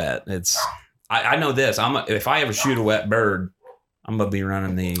they're wet, it's. I know this. If I ever shoot a wet bird, I'm gonna be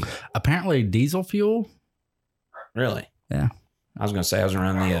running the apparently diesel fuel. Really? Yeah. I was gonna say I was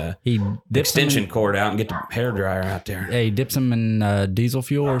gonna run the extension cord out and get the hair dryer out there. Yeah, he dips them in diesel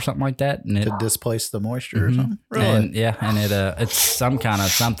fuel or something like that, and to displace the moisture or something. Really? And it's some kind of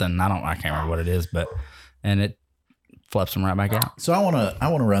something. I can't remember what it is, but it flips them right back out. So I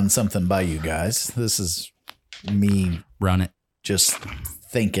wanna run something by you guys. This is me run it. Just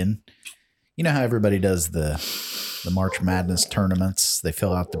thinking. You know how everybody does the March Madness tournaments? They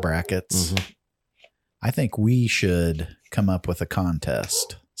fill out the brackets. Mm-hmm. I think we should come up with a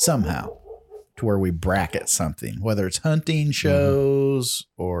contest somehow to where we bracket something, whether it's hunting shows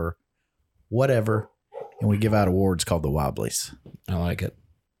or whatever, and we give out awards called the Wobblies. I like it.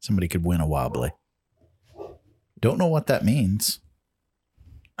 Somebody could win a Wobbly. Don't know what that means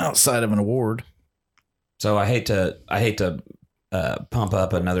outside of an award. So I hate to pump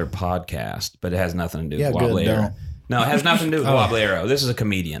up another podcast, but it has nothing to do with Wobbly Arrow. No, it has nothing to do with Wobbly Arrow. This is a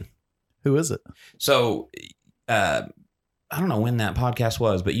comedian. Who is it? So, I don't know when that podcast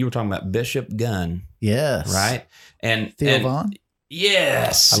was, but you were talking about Bishop Gunn. Yes. Right? And Theo Vaughn?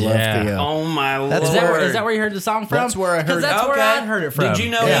 Yes. I love Theo. Oh my lord. That's Is that where you heard the song from? That's where I heard it. That's where I heard it from. Did you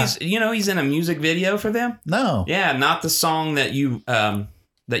know Yeah. he's in a music video for them? No. Yeah, not the song that you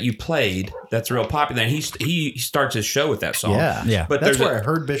played. That's real popular. And he starts his show with that song. Yeah. But that's there's where I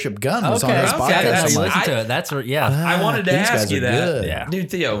heard Bishop Gunn was Okay, on his okay, podcast. so I'm like, listen to it. That's where, yeah. I wanted to these ask guys you are that. good. Yeah. Dude,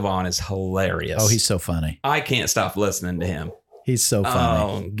 Theo Vaughn is hilarious. Oh, he's so funny. I can't stop listening to him. He's so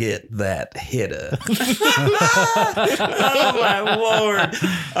funny. Oh, get that hitter. Oh my lord.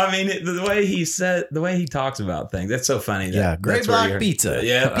 I mean, the way he talks about things, that's so funny. Yeah, Gray that's where Block you're- Pizza.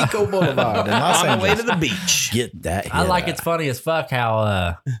 Yeah. Pico Boulevard in Los On the way Angeles. to the beach. Get that hit I like out. it's funny as fuck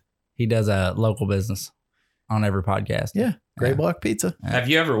how he does a local business on every podcast. Yeah, Gray Block Pizza. Have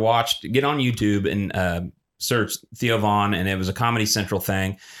you ever get on YouTube and search Theo Vaughn, and it was a Comedy Central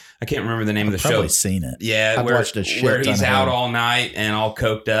thing. I can't remember the name of the show. Probably seen it. Yeah, I've watched a shit where ton he's of out him. all night and all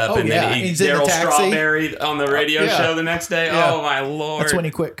coked up, Oh, and yeah, then he's in the Daryl taxi. Strawberry on the radio Yeah. show the next day. Yeah. Oh my lord! That's when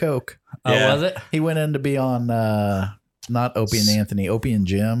he quit Coke. Oh, Yeah. was it? He went in to be on not Opie and Anthony, Opie and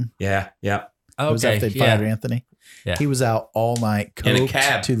Jim. Yeah. It was Okay. after they Yeah. fired Anthony. Yeah. He was out all night, In a coked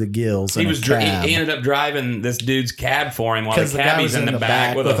cab. to the gills. He in a was cab. he ended up driving this dude's cab for him while because the the guy cabbie's was in the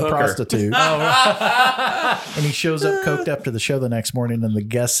back with a hooker. prostitute. Oh, And he shows up coked after the show the next morning, and the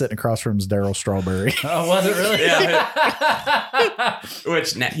guest sitting across from him is Daryl Strawberry. oh, was it really? Yeah.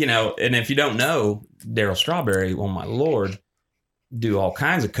 Which, and if you don't know, Daryl Strawberry, oh my lord, do all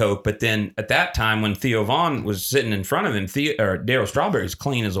kinds of coke. But then at that time when Theo Vaughn was sitting in front of him, Daryl Strawberry's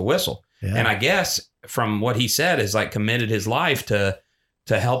clean as a whistle. Yeah. And I guess from what he said is like committed his life to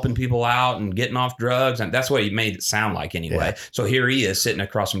helping people out and getting off drugs. And that's what he made it sound like anyway. Yeah. So here he is sitting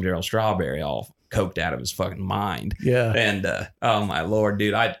across from Daryl Strawberry all coked out of his fucking mind. Yeah. And oh my lord,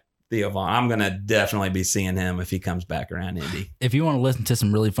 dude, Theo Vaughn, I'm gonna definitely be seeing him if he comes back around Indy. If you want to listen to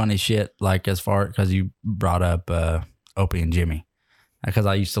some really funny shit, like because you brought up Opie and Jimmy, because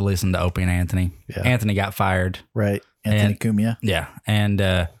I used to listen to Opie and Anthony. Yeah. Anthony got fired. Right. Anthony Cumia. Yeah.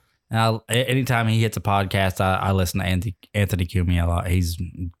 And anytime he hits a podcast, I listen to Anthony Cumia a lot. He's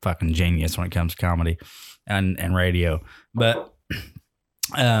fucking genius when it comes to comedy and radio. But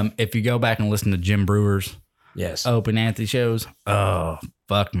if you go back and listen to Jim Brewer's Opie and Anthony shows, oh,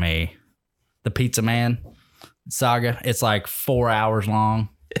 fuck me. The Pizza Man saga, it's like 4 hours long.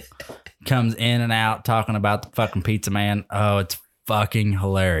 Comes in and out talking about the fucking Pizza Man. Oh, it's fucking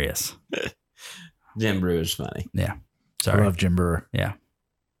hilarious. Jim Brewer's funny. Yeah. I Sorry. love Jim Brewer. Yeah.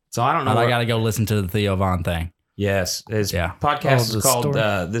 So I don't know. But I got to go listen to the Theo Vaughn thing. Yes, his Yeah. podcast Oh, is the called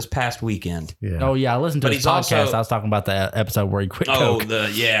story. This Past Weekend. Yeah. Oh, yeah. I listened to But his he's podcast. also- I was talking about the episode where he quit Oh, coke.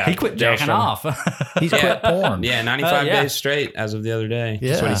 he He quit Daryl jacking Strawberry. off. He's quit porn. Yeah, 95 yeah. days straight as of the other day.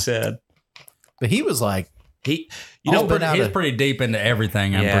 That's what Yeah. he said. But he was like, You He's know, been out He's of- pretty deep into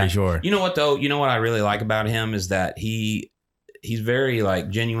everything, I'm Yeah. pretty sure. You know what though? You know what I really like about him is that he's very like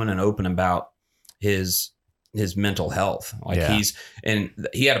genuine and open about his mental health. Like Yeah.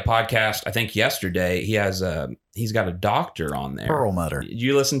 he had a podcast, I think yesterday. He's got a doctor on there. Perlmutter. Did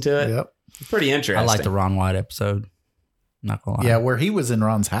you listen to it? Yep. It's pretty interesting. I like the Ron White episode. Not gonna lie. Yeah, where he was in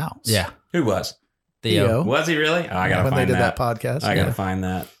Ron's house. Yeah. Who was? Theo. Was he really? Oh, I gotta when find they did that. that podcast. I gotta find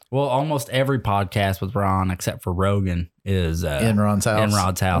that. Well, almost every podcast with Ron, except for Rogan, is in Ron's house. in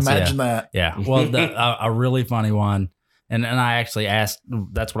Rod's house. Imagine yeah. that. Yeah. Well, a really funny one, and I actually asked.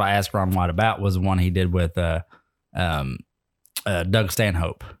 That's what I asked Ron White about, was the one he did with Doug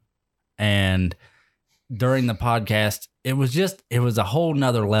Stanhope, and during the podcast, it was a whole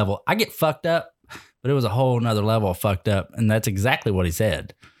nother level. I get fucked up, but it was a whole nother level of fucked up, and that's exactly what he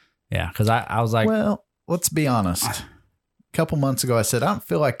said. Yeah, because I was like, well, let's be honest. A couple months ago, I said, I don't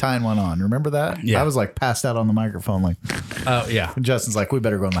feel like tying one on. Remember that? Yeah. I was like passed out on the microphone. Like, oh yeah, and Justin's like, we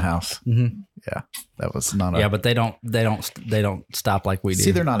better go in the house. Mhm. Yeah. That was not yeah, but they don't stop like we do.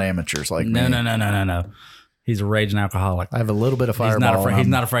 See, they're not amateurs like no, me. no. He's a raging alcoholic. I have a little bit of He's fireball.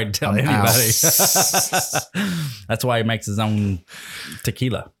 not afraid to tell I'm anybody. out. That's why he makes his own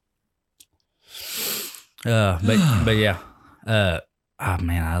tequila. But yeah.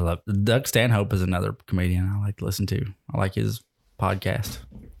 Man, I love Doug Stanhope is another comedian I like to listen to. I like his podcast.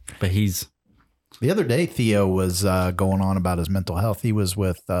 But he's The other day, Theo was going on about his mental health. He was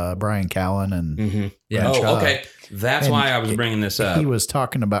with Brian Callen and yeah. Brad Shaw. Okay. That's And why I was bringing this up. He was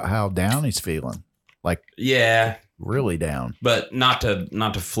talking about how down he's feeling, like Yeah, really down. but not to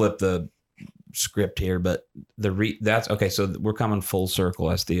flip the script here, but that's okay. So we're coming full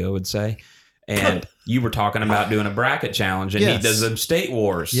circle, as Theo would say. And you were talking about doing a bracket challenge, and Yes. he does them state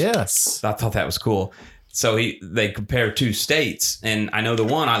wars. Yes. I thought that was cool. So they compare two states, and I know the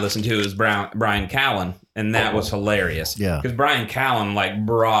one I listened to is Brian Callen, and that was hilarious. Yeah. because Brian Callen like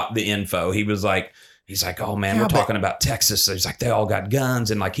brought the info. He was like, He's like, oh man, we're talking about Texas. He's like, they all got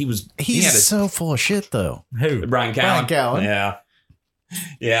guns, and like he's so full of shit though. Who? Brian Callen.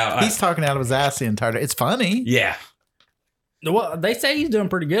 Yeah. He's talking out of his ass the entire day. It's funny. Yeah. Well, they say he's doing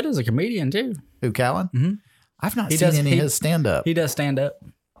pretty good as a comedian too. Who, Callen? Mm-hmm. I've not seen any of his stand up. He does stand up.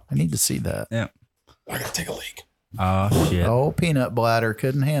 I need to see that. Yeah. I gotta take a leak. Oh shit. Oh, peanut bladder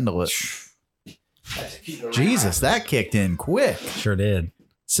couldn't handle it. Jesus, that kicked in quick. Sure did.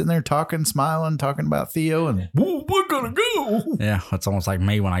 Sitting there talking, smiling, talking about Theo, and we're gonna go. Yeah, it's almost like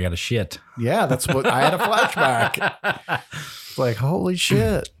me when I got a shit. Yeah, that's what I had a flashback. It's like, holy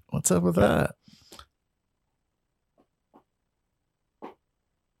shit, what's up with that?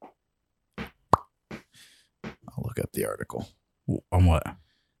 I'll look up the article. On what?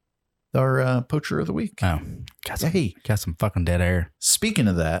 Our poacher of the week. Oh, got some fucking dead air. Speaking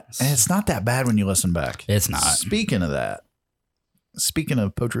of that, and it's not that bad when you listen back. It's not. Speaking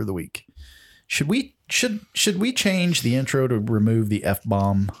of poacher of the week, should we change the intro to remove the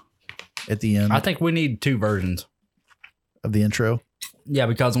F-bomb at the end? I think we need 2 versions of the intro. Yeah,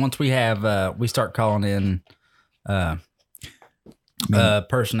 because once we have we start calling in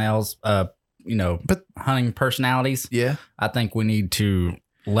personnels, but hunting personalities. Yeah, I think we need to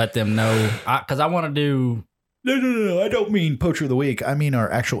let them know, because I want to do. No. I don't mean poacher of the week. I mean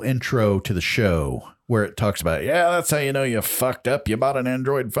our actual intro to the show where it talks about, that's how you know you fucked up. You bought an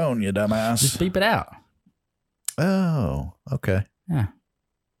Android phone, you dumbass. Just beep it out. Oh, okay. Yeah.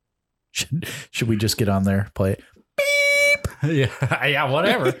 Should we just get on there, play it? Beep. Yeah,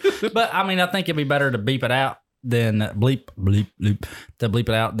 whatever. But I mean, I think it'd be better to beep it out than bleep, to bleep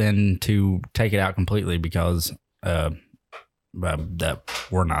it out than to take it out completely, because that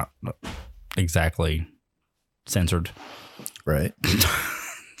we're not exactly censored. Right.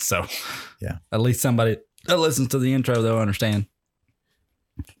 So, yeah. At least somebody that listens to the intro, they'll understand.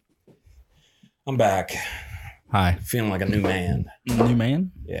 I'm back. Hi. Feeling like a new man. New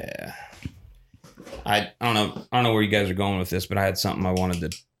man? Yeah. I don't know where you guys are going with this, but I had something I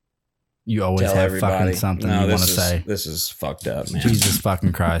wanted to. You always tell have everybody. fucking something you want to say. This is fucked up, man. Jesus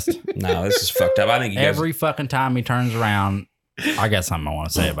fucking Christ. No, this is fucked up. I think you guys, every fucking time he turns around, I got something I want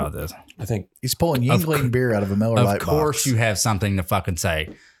to say about this. I think he's pulling Yuengling beer out of a Miller Lite box. Of course you have something to fucking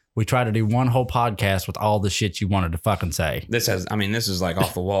say. We try to do one whole podcast with all the shit you wanted to fucking say. This is like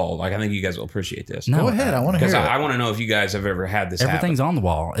off the wall. Like, I think you guys will appreciate this. No, go ahead. I want to hear it. I want to know if you guys have ever had this Everything's happen. on the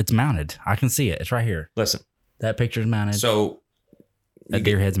wall. It's mounted. I can see it. It's right here. Listen. That picture's mounted. So. That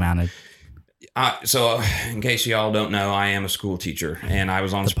deer head's mounted. So, in case y'all don't know, I am a school teacher, and I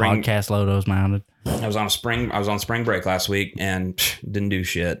was on the spring podcast logo's mounted. I was on spring break last week and didn't do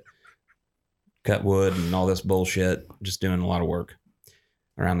shit. Cut wood and all this bullshit. Just doing a lot of work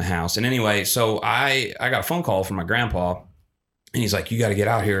around the house. And anyway, so I got a phone call from my grandpa, and he's like, "You got to get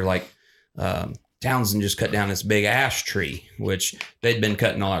out here." Like, Townsend just cut down this big ash tree, which they'd been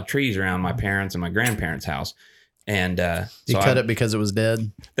cutting a lot of trees around my parents' and my grandparents' house. And you cut it because it was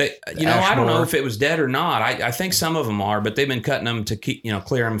dead. I don't know if it was dead or not. I think some of them are, but they've been cutting them to keep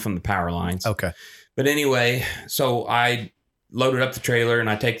clear them from the power lines. Okay. But anyway, so I loaded up the trailer and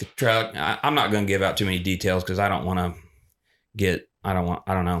I take the truck. I'm not going to give out too many details because I don't want to get. I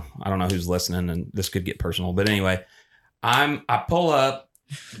don't know who's listening, and this could get personal. But anyway, I pull up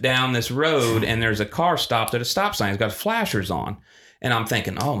down this road and there's a car stopped at a stop sign. It's got flashers on. And I'm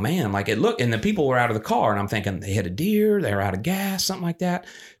thinking, oh man, like it looked, and the people were out of the car, and I'm thinking they hit a deer, they were out of gas, something like that.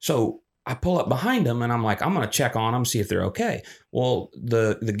 So I pull up behind them, and I'm like, I'm going to check on them, see if they're okay. Well,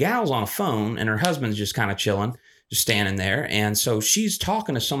 the gal's on a phone, and her husband's just kind of chilling, just standing there. And so she's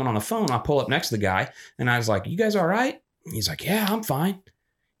talking to someone on the phone. I pull up next to the guy, and I was like, you guys all right? He's like, yeah, I'm fine.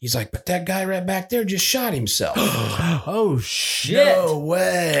 He's like, but that guy right back there just shot himself. Oh, shit. No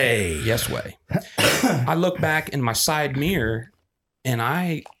way. Yes way. I look back in my side mirror, and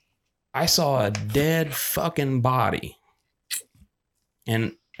I saw a dead fucking body.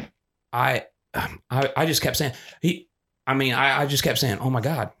 And I just kept saying, I just kept saying, oh my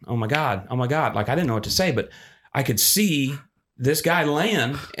God, oh my God, oh my God. Like I didn't know what to say, but I could see this guy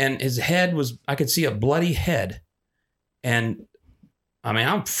laying, and his head I could see a bloody head. And I mean,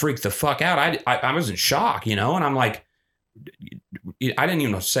 I'm freaked the fuck out. I was in shock, and I'm like, I didn't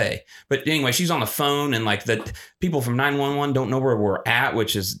even know what to say. But anyway, she's on the phone, and like the people from 911 don't know where we're at,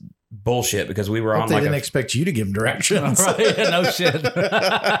 which is bullshit because we were on they didn't expect you to give them directions. Right? No shit.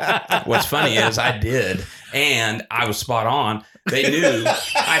 What's funny is I did, and I was spot on. They knew.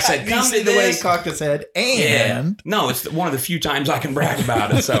 I said, come to the this. way he cocked his head. And no, it's one of the few times I can brag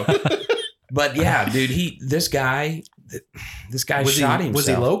about it. So, but yeah, dude, this guy shot himself. Was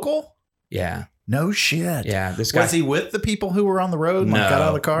he local? Yeah. No shit. Yeah, this guy. Was he with the people who were on the road and got out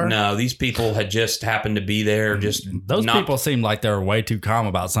of the car? No, these people had just happened to be there. Just those people seem like they were way too calm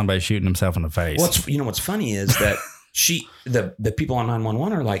about somebody shooting himself in the face. What's funny is that the people on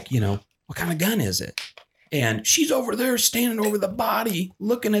 911 are like, what kind of gun is it? And she's over there standing over the body,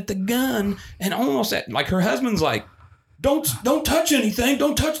 looking at the gun, and almost like her husband's like, Don't touch anything.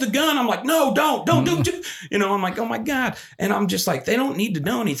 Don't touch the gun. I'm like, no, don't. I'm like, oh my God. And I'm just like, they don't need to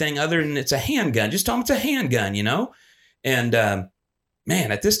know anything other than it's a handgun. Just tell them it's a handgun, And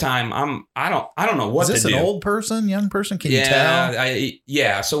man, at this time, I don't know what to do. Is this an old person, young person? Can you tell?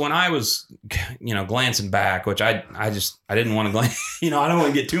 Yeah. So when I was, glancing back, which I didn't want to glance, I don't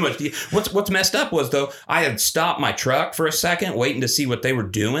want to get too much. What's messed up was though, I had stopped my truck for a second, waiting to see what they were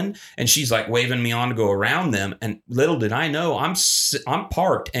doing. And she's like waving me on to go around them. And little did I know I'm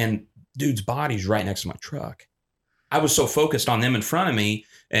parked and dude's body's right next to my truck. I was so focused on them in front of me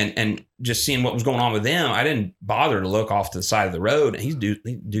and just seeing what was going on with them, I didn't bother to look off to the side of the road. And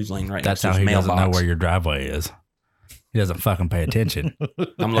dude's laying right next to his mailbox. That's how he doesn't know where your driveway is. He doesn't fucking pay attention.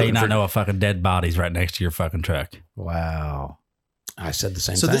 How you not know a fucking dead body's right next to your fucking truck? Wow. I said the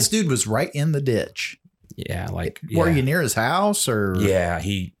same thing. So this dude was right in the ditch. Yeah, Were you near his house or? Yeah,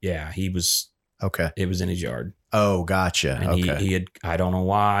 he was. Okay. It was in his yard. Oh, gotcha. And he had, I don't know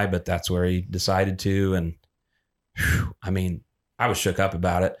why, but that's where he decided to. And I was shook up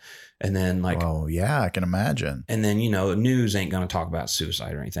about it. And then oh yeah, I can imagine. And then, the news ain't going to talk about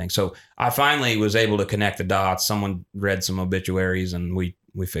suicide or anything. So I finally was able to connect the dots. Someone read some obituaries and we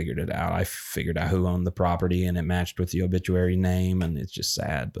figured it out. I figured out who owned the property and it matched with the obituary name. And it's just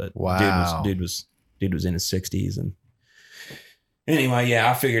sad, but wow. dude was in his 60s. And anyway,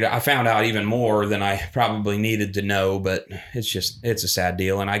 yeah, I found out even more than I probably needed to know, but it's a sad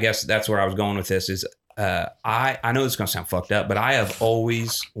deal. And I guess that's where I was going with this is, I know this is going to sound fucked up, but I have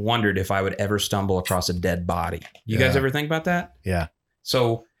always wondered if I would ever stumble across a dead body. You guys ever think about that? Yeah.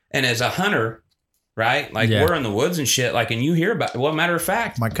 So, and as a hunter, right? We're in the woods and shit. And you hear about, well, matter of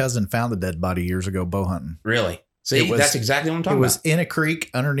fact, my cousin found a dead body years ago, bow hunting. Really? See, that's exactly what I'm talking about. It was in a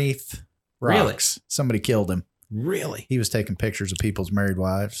creek underneath rocks. Really? Somebody killed him. Really? He was taking pictures of people's married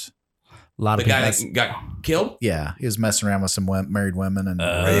wives. A lot of people. The guy that got killed? Yeah. He was messing around with some married women.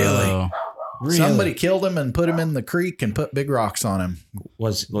 And Really? Somebody killed him and put him in the creek and put big rocks on him.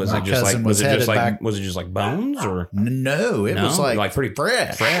 Was it just like bones or no? It was like pretty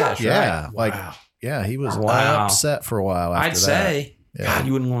fresh. Yeah, right? Wow. Yeah, he was upset for a while. After I'd say, God,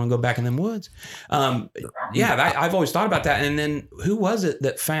 you wouldn't want to go back in them woods. I've always thought about that. And then who was it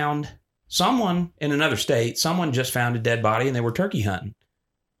that found someone in another state? Someone just found a dead body and they were turkey hunting.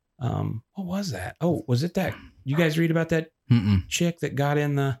 What was that? Oh, was it that? You guys read about that chick that got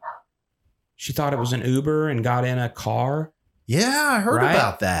in she thought it was an Uber and got in a car. Yeah, I heard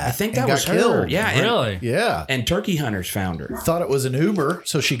about that. I think that was her. Killed. Yeah, really. Yeah, and turkey hunters found her. Thought it was an Uber,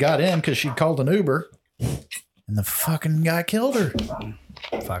 so she got in because she called an Uber, and the fucking guy killed her.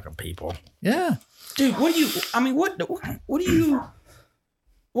 Fucking people. Yeah, dude. What do you?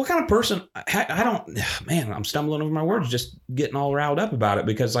 What kind of person? I don't. Man, I'm stumbling over my words, just getting all riled up about it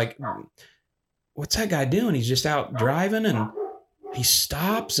because what's that guy doing? He's just out driving and he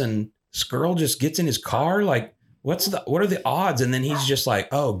stops and. This girl just gets in his car. What are the odds? And then he's just like,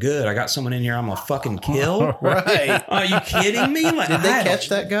 oh, good. I got someone in here I'm going to fucking kill. Right. Are you kidding me? Did they catch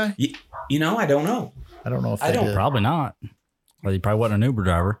that guy? I don't know. I don't know if they did. Probably not. Well, he probably wasn't an Uber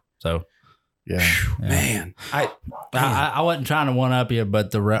driver. So, yeah. Man. I wasn't trying to one up you,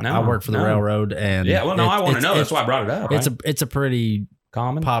 but I work for the railroad. And I want to know. That's why I brought it up. It's a pretty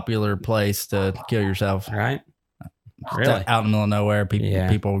common, popular place to kill yourself. Right. Really? Out in the middle of nowhere,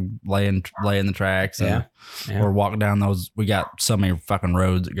 people laying the tracks or walk down those. We got so many fucking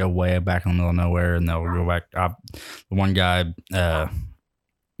roads that go way back in the middle of nowhere, and they'll go back. The one guy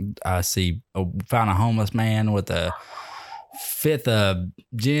I see found a homeless man with a fifth of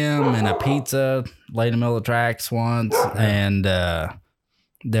gym and a pizza laid in the middle of the tracks once, and there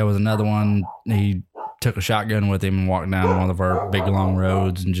was another one. He took a shotgun with him and walked down one of our big long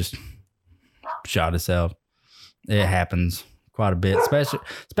roads and just shot himself. It happens quite a bit, especially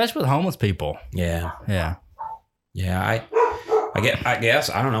with homeless people. Yeah. I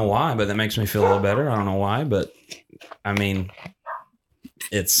guess I don't know why, but that makes me feel a little better. I don't know why, but I don't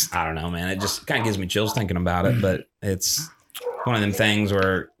know, man. It just kind of gives me chills thinking about it. But it's one of them things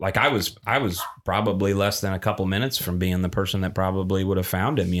where, I was probably less than a couple minutes from being the person that probably would have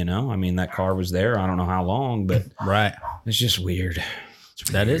found him. That car was there. I don't know how long, but right. It's just weird.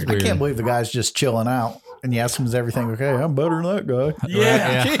 That is weird. I can't believe the guy's just chilling out. and you ask him, is everything okay? I'm better than that guy.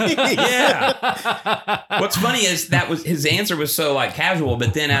 Yeah. What's funny is his answer was so like casual,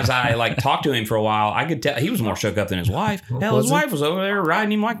 but then as I like talked to him for a while, I could tell he was more shook up than his wife. Hell, his wife was over there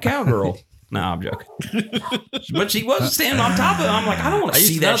riding him like a cowgirl. No, I'm joking. But she was standing on top of him. I'm like, I don't want to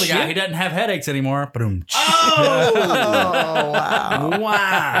see that shit. Guy. He doesn't have headaches anymore. Oh,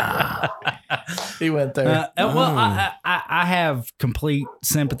 wow. He went there. I have complete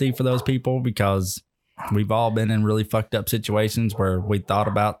sympathy for those people because we've all been in really fucked up situations where we thought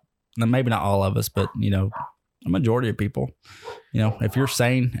about, maybe not all of us, but, a majority of people, if you're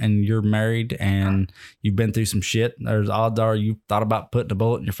sane and you're married and you've been through some shit, there's odds are you thought about putting a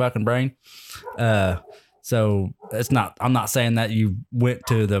bullet in your fucking brain. So I'm not saying that you went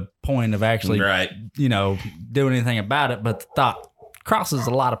to the point of actually, doing anything about it, but the thought crosses a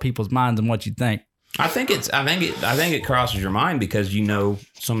lot of people's minds and what you think. I think it crosses your mind because,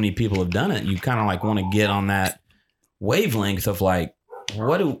 so many people have done it. You kind of like want to get on that wavelength of like,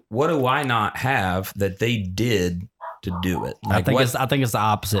 what do I not have that they did to do it? Like I think it's the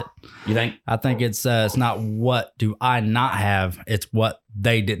opposite. You think? I think it's not what do I not have, it's what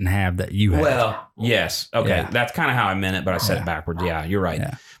they didn't have that you have. Well, yes. Okay. Yeah. That's kind of how I meant it, but I said it backwards. Yeah, you're right.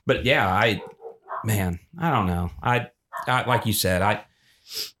 Yeah. But yeah, I don't know. I like you said, I'm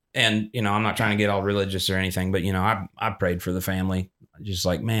not trying to get all religious or anything, but I prayed for the family. Just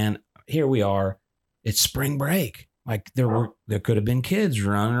like, man, here we are. It's spring break. Like there could have been kids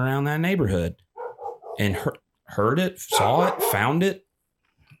running around that neighborhood and heard it, saw it, found it.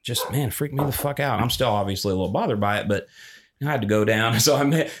 Just, man, freaked me the fuck out. I'm still obviously a little bothered by it, but I had to go down. So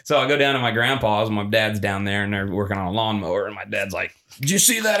I go down to my grandpa's and my dad's down there and they're working on a lawnmower. And my dad's like, did you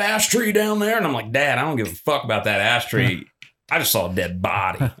see that ash tree down there? And I'm like, Dad, I don't give a fuck about that ash tree. I just saw a dead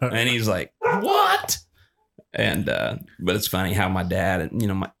body. And he's like, what? And, but it's funny how my dad,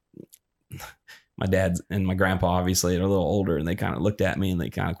 my dad and my grandpa obviously are a little older and they kind of looked at me and they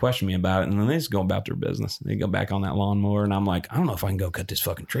kind of questioned me about it. And then they just go about their business. They go back on that lawnmower and I'm like, I don't know if I can go cut this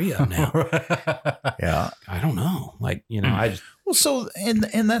fucking tree up now. Yeah. I don't know. Like, I just. Well, so, and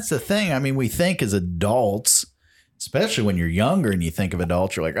that's the thing. I mean, we think as adults, especially when you're younger and you think of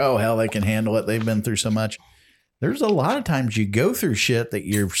adults, you're like, oh, hell, they can handle it. They've been through so much. There's a lot of times you go through shit that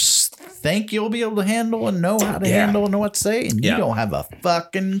you think you'll be able to handle and know how to handle and know what to say. And you don't have a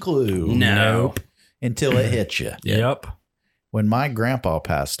fucking clue. Nope. Until it hits you. Yep. When my grandpa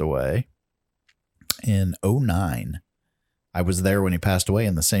passed away in 2009, I was there when he passed away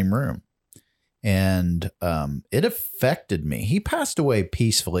in the same room. And it affected me. He passed away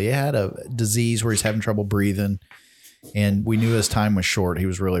peacefully. He had a disease where he's having trouble breathing. And we knew his time was short. He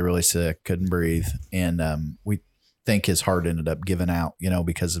was really, really sick, couldn't breathe. And we think his heart ended up giving out,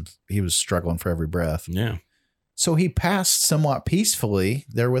 because he was struggling for every breath. Yeah. So he passed somewhat peacefully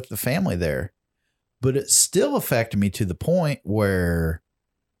there with the family there. But it still affected me to the point where,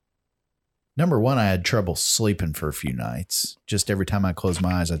 number one, I had trouble sleeping for a few nights. Just every time I closed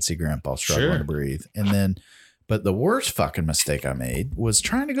my eyes, I'd see Grandpa struggling to breathe. And then, but the worst fucking mistake I made was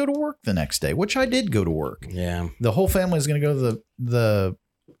trying to go to work the next day, which I did go to work. Yeah. The whole family was going to go to the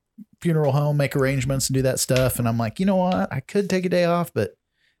funeral home, make arrangements and do that stuff. And I'm like, you know what? I could take a day off, but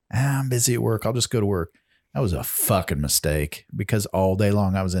I'm busy at work. I'll just go to work. That was a fucking mistake because all day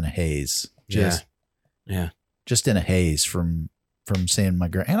long I was in a haze. Just in a haze from seeing my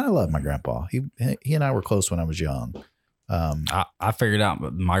and I love my grandpa. He and I were close when I was young. I figured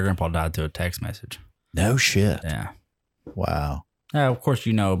out my grandpa died through a text message. No shit. Yeah. Wow. Yeah, of course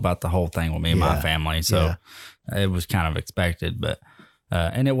you know about the whole thing with me and my family, so it was kind of expected, but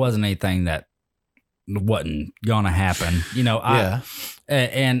and it wasn't anything that wasn't gonna happen.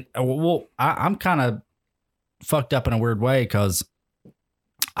 I'm kind of fucked up in a weird way because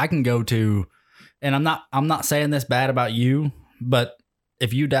I can go to. And I'm not saying this bad about you, but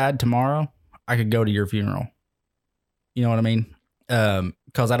if you died tomorrow, I could go to your funeral. You know what I mean?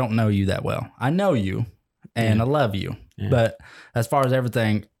 Because I don't know you that well. I know you and I love you. Yeah. But as far as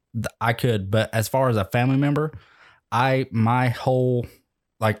everything, I could. But as far as a family member, I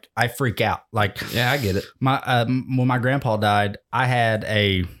freak out. Like, yeah, I get it. When my grandpa died, I had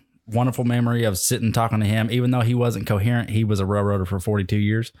a wonderful memory of sitting talking to him. Even though he wasn't coherent, he was a railroader for 42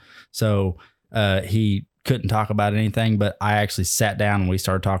 years. So he couldn't talk about anything, but I actually sat down and we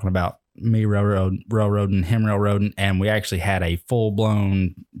started talking about me railroading, him railroading, and we actually had a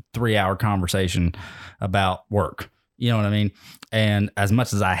full-blown 3-hour conversation about work. You know what I mean? And as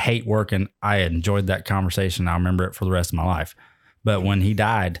much as I hate working, I enjoyed that conversation. I remember it for the rest of my life. But when he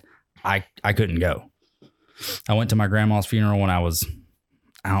died, I couldn't go. I went to my grandma's funeral when I was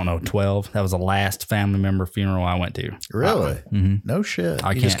I don't know, 12. That was the last family member funeral I went to. Really? Mm-hmm. No shit.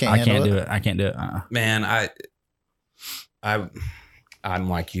 I You can't. just I can't handle do it. I can't do it. Man, I'm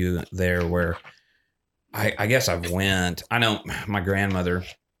like you there, where I guess I've went. I know my grandmother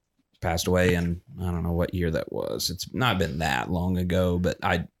passed away, and I don't know what year that was. It's not been that long ago, but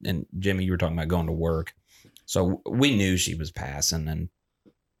and Jimmy, you were talking about going to work, so we knew she was passing, and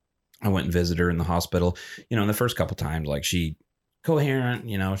I went and visited her in the hospital. You know, in the first couple times, like she coherent,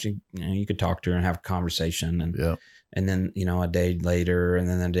 you could talk to her and have a conversation, and then, a day later, and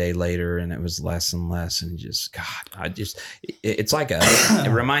then a day later, and it was less and less, and just, God, it's like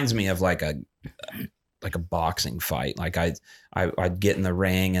it reminds me of like a boxing fight. Like I'd get in the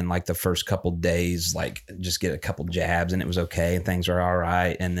ring, and like the first couple days, like just get a couple jabs and it was okay and things are all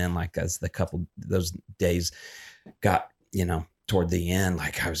right. And then like as those days got, toward the end,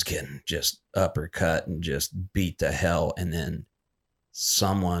 like I was getting just uppercut and just beat to hell. And then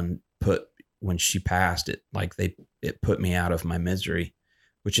someone when she passed it, like it put me out of my misery,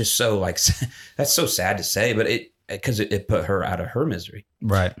 which is so like, that's so sad to say, but because it put her out of her misery.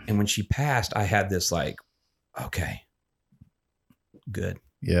 Right. And when she passed, I had this like, okay, good.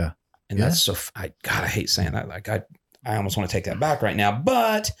 Yeah. And that's so, I hate saying that. Like I almost want to take that back right now,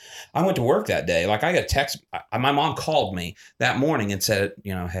 but I went to work that day. Like I got a text. My mom called me that morning and said,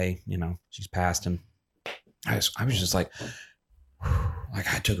 hey, she's passed. And I was just like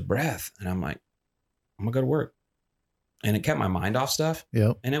I took a breath, and I'm like, I'm gonna go to work. And it kept my mind off stuff.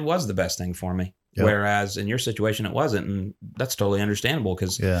 Yep. And it was the best thing for me. Yep. Whereas in your situation, it wasn't. And that's totally understandable,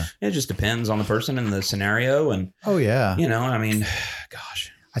 because it just depends on the person and the scenario. And, I mean,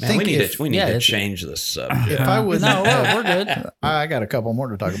 gosh, I think we need to change the subject. If I was, we're good. I got a couple more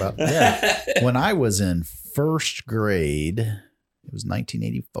to talk about. Yeah. When I was in first grade, it was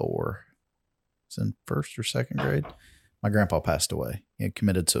 1984. I was in first or second grade. My grandpa passed away. He had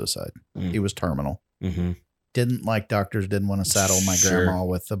committed suicide. He was terminal. Mm-hmm. Didn't like doctors, didn't want to saddle my grandma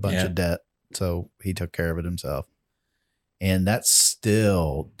with a bunch of debt. So he took care of it himself. And that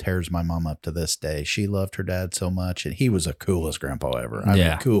still tears my mom up to this day. She loved her dad so much, and he was the coolest grandpa ever. I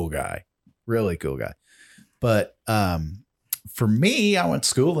mean, cool guy, really cool guy. But for me, I went to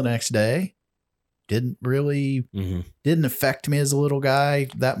school the next day. Didn't affect me as a little guy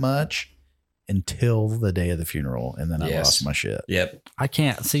that much until the day of the funeral. And then I lost my shit. Yep. I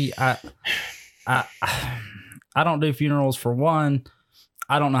can't see. I don't do funerals. For one,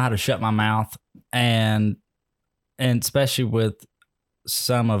 I don't know how to shut my mouth, and especially with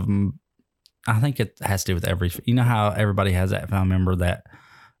some of them, I think it has to do with how everybody has that family member that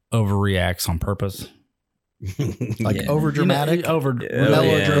overreacts on purpose. Like over dramatic,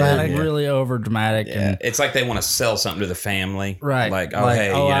 melodramatic, really over dramatic. Yeah. And it's like they want to sell something to the family. Right. Like,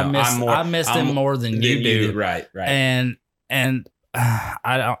 hey, I missed him more than you do. Right. And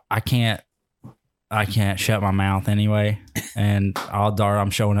I can't shut my mouth anyway. And I'm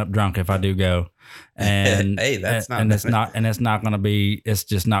showing up drunk if I do go. And hey, that's not, and it's not going to be, it's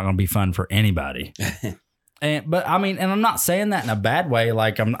just not going to be fun for anybody. But I mean, and I'm not saying that in a bad way,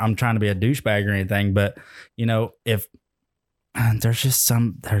 like I'm trying to be a douchebag or anything, but if there's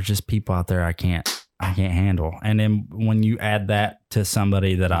just people out there I can't handle. And then when you add that to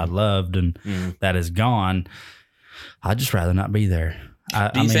somebody that I loved and that is gone, I'd just rather not be there.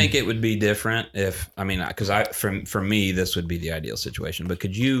 Do you think it would be different for me, this would be the ideal situation, but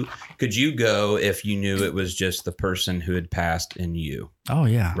could you go if you knew it was just the person who had passed in you? Oh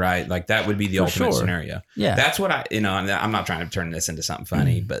yeah. Right. Like that would be the ultimate scenario. Yeah. That's what and I'm not trying to turn this into something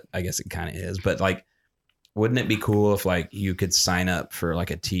funny, but I guess it kind of is. But like, wouldn't it be cool if like you could sign up for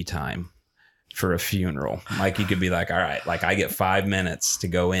like a tea time for a funeral? Like you could be like, all right, like I get 5 minutes to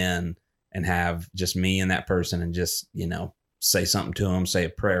go in and have just me and that person and just, say something to them, say a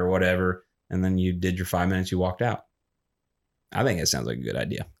prayer, whatever. And then you did your 5 minutes, you walked out. I think it sounds like a good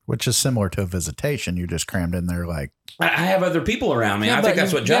idea. Which is similar to a visitation. You're just crammed in there like... I have other people around me. I think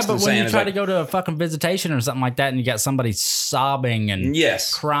that's what Justin's saying. But when you try to go to a fucking visitation or something like that and you got somebody sobbing and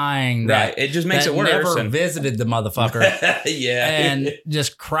crying. Right. It just makes it worse. Never visited the motherfucker. Yeah. And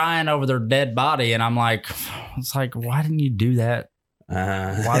just crying over their dead body. And I'm like, why didn't you do that?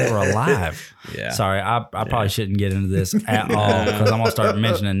 While they were alive. Yeah. Sorry, I probably shouldn't get into this at all because I'm gonna start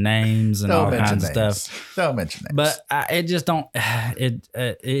mentioning names and all kinds of stuff. Don't mention names. But it just don't. It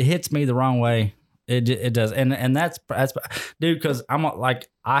hits me the wrong way. It does, and that's dude. Because I'm like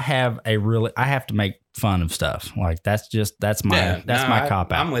I have to make fun of stuff. Like that's my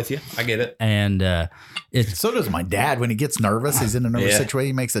cop out. I'm with you. I get it. And so does my dad when he gets nervous. He's in a nervous situation.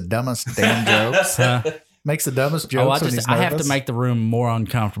 He makes the dumbest damn jokes. Makes the dumbest jokes. I have to make the room more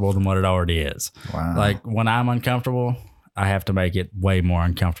uncomfortable than what it already is. Wow. Like when I'm uncomfortable, I have to make it way more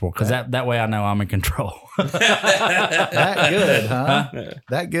uncomfortable because that way I know I'm in control. That good, huh?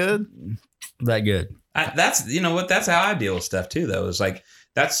 That good? That good. That's that's how I deal with stuff too. Though is like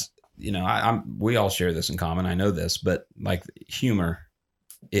that's we all share this in common. I know this, but like humor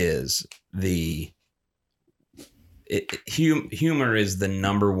is humor is the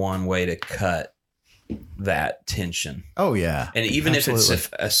number one way to cut that tension. Oh yeah, and even absolutely. if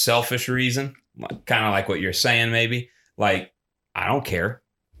it's a selfish reason, kind of like what you're saying, maybe like I don't care.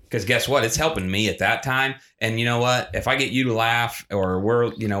 Because guess what? It's helping me at that time. And you know what? If I get you to laugh or we're,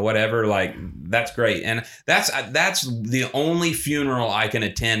 whatever, like that's great. And that's the only funeral I can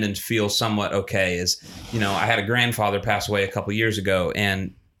attend and feel somewhat okay is, I had a grandfather pass away a couple years ago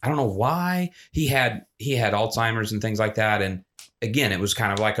and I don't know why he had Alzheimer's and things like that. And again, it was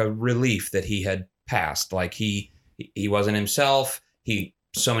kind of like a relief that he had passed. Like he wasn't himself.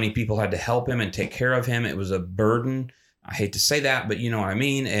 So many people had to help him and take care of him. It was a burden. I hate to say that, but you know what I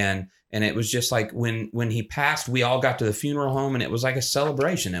mean? And it was just like when he passed, we all got to the funeral home and it was like a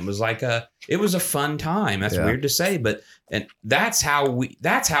celebration. It was a fun time. That's weird to say, but that's how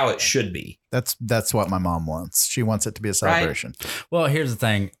it should be. That's what my mom wants. She wants it to be a celebration. Right? Well, here's the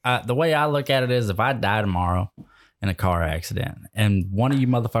thing. The way I look at it is if I die tomorrow in a car accident and one of you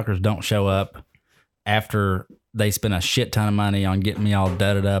motherfuckers don't show up after they spend a shit ton of money on getting me all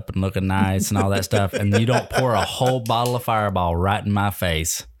dudded up and looking nice and all that stuff. And you don't pour a whole bottle of Fireball right in my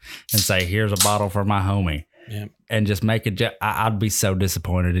face and say, here's a bottle for my homie. Yeah. And just make it. I'd be so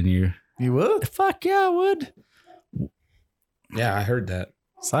disappointed in you. You would? Fuck yeah, I would. Yeah, I heard that.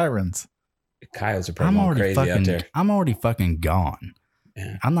 Sirens. Coyotes are probably crazy out there. I'm already fucking gone.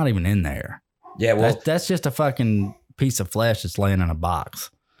 Yeah. I'm not even in there. Yeah, well. That's just a fucking piece of flesh that's laying in a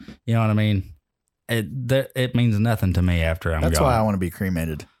box. You know what I mean? It means nothing to me after I'm gone. That's why I want to be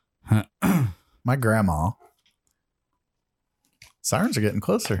cremated. My grandma. Sirens are getting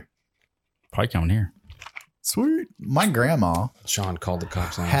closer. Probably coming here. Sweet. My grandma. Sean called the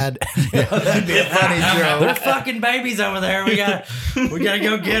cops on had. That'd be a funny joke. They're fucking babies over there. We gotta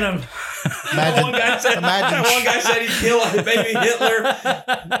go get them. One guy said he'd kill a baby Hitler.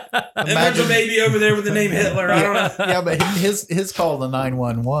 And there's a baby over there with the name Hitler. I don't know. Yeah, but his call to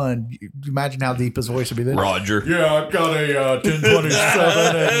 911. Imagine how deep his voice would be then. Roger. Yeah, I've got a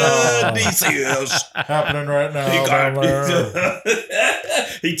 1027 and DCS happening right now.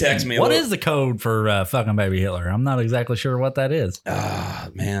 He texted me. What is the code for fucking baby Hitler? I'm not exactly sure what that is. Ah,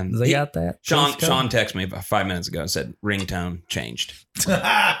 man. They got that? Sean texted me about 5 minutes ago and said ringtone changed. You should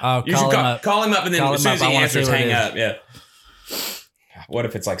call him up and then as soon as he answers, hang up. Yeah. What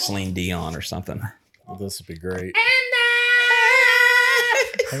if it's like Celine Dion or something? Well, this would be great.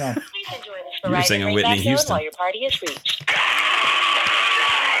 Hang on. Please enjoy this You're variety singing of Whitney background Houston. while your party is reached.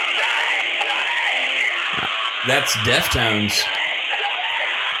 That's Deftones.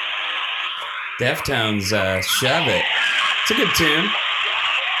 Deftones, Shove It. It's a good tune.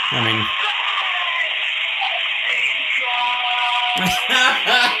 I mean...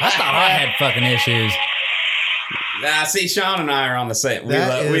 I thought I had fucking issues. See, Sean and I are on the same.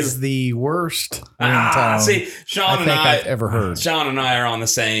 That is the worst ringtone see, Sean I think I've ever heard. Sean and I are on the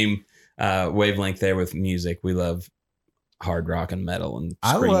same wavelength there with music. We love hard rock and metal and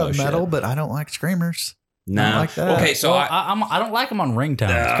I screamo love metal, shit. but I don't like screamers. No, I don't like that. Okay, so Well, I don't like them on ringtones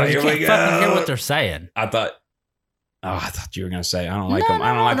because you here we can't fucking go. hear what they're saying. I thought you were gonna say I don't like them.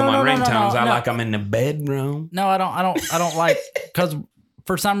 I don't like them on ringtones. I like them in the bedroom. No, I don't like because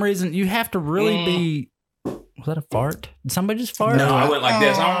for some reason you have to really be. Was that a fart? Did somebody just fart? No, I went like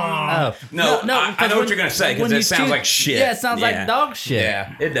this. Oh. I know what you're gonna say because it sounds like shit. Yeah, it sounds like dog shit.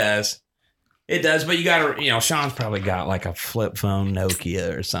 Yeah, it does. It does, but you gotta, Sean's probably got like a flip phone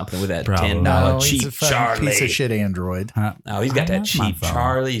Nokia or something with that $10 No, cheap he's a fucking Charlie. piece of shit Android. Oh, he's got I that love cheap my phone.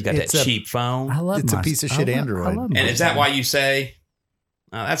 Charlie. He's got It's that a- cheap phone. I love It's a my- piece of I shit love- Android. I love my And is that phone. why you say,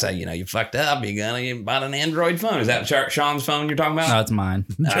 oh, that's how you know you fucked up? You bought an Android phone. Is that Sean's phone you're talking No, about? it's mine.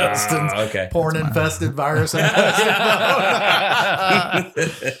 Justin's okay. porn infested virus. That's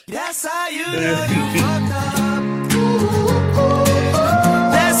how you know you fucked up.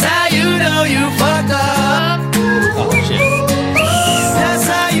 That's how you know you fucked up. Oh shit! That's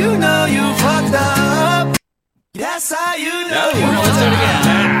how you know you fucked up. That's how you know you Let's do it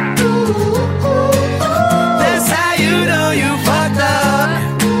again. That's how you know you fucked up.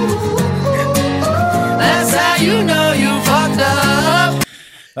 That's how you know you fucked up.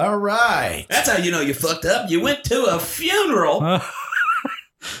 All right. That's how you know you fucked up. You went to a funeral.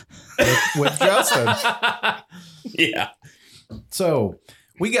 With Justin. Yeah. So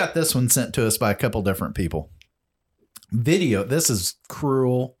we got this one sent to us by a couple different people. Video. This is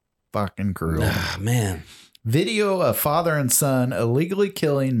cruel. Fucking cruel. Ah, man. Video of father and son illegally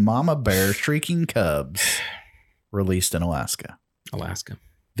killing mama bear shrieking cubs released in Alaska.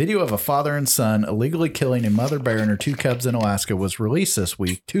 Video of a father and son illegally killing a mother bear and her 2 cubs in Alaska was released this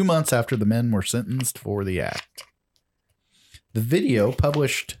week, 2 months after the men were sentenced for the act. The video,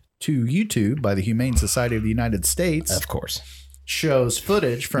 published to YouTube by the Humane Society of the United States, of course, shows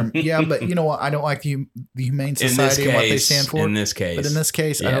footage from but you know what? I don't like the Humane Society and what they stand for. In this case, but in this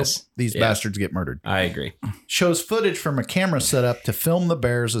case, I hope these bastards get murdered. I agree. Shows footage from a camera set up to film the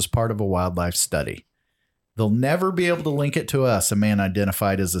bears as part of a wildlife study. They'll never be able to link it to us, a man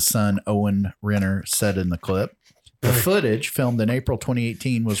identified as his son, Owen Renner, said in the clip. The footage, filmed in April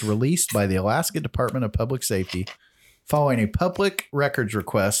 2018, was released by the Alaska Department of Public Safety following a public records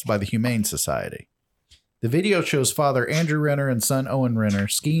request by the Humane Society. The video shows father Andrew Renner and son Owen Renner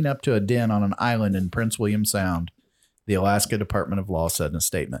skiing up to a den on an island in Prince William Sound, the Alaska Department of Law said in a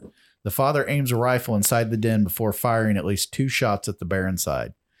statement. The father aims a rifle inside the den before firing at least 2 shots at the bear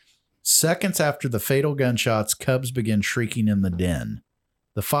inside. Seconds after the fatal gunshots, cubs begin shrieking in the den.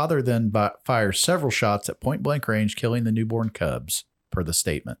 The father then fires several shots at point-blank range, killing the newborn cubs, per the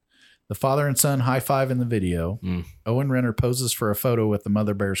statement. The father and son high-five in the video. Owen Renner poses for a photo with the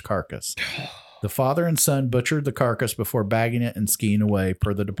mother bear's carcass. The father and son butchered the carcass before bagging it and skiing away,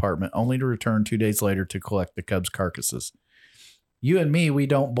 per the department, only to return 2 days later to collect the cubs' carcasses. You and me, we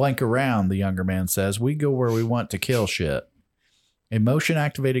don't blank around, the younger man says. We go where we want to kill shit. A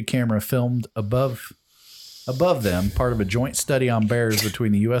motion-activated camera filmed above them, part of a joint study on bears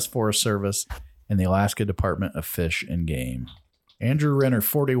between the U.S. Forest Service and the Alaska Department of Fish and Game. Andrew Renner,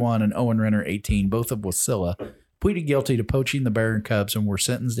 41, and Owen Renner, 18, both of Wasilla, pleaded guilty to poaching the bear and cubs and were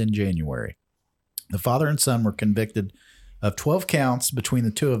sentenced in January. The father and son were convicted of 12 counts between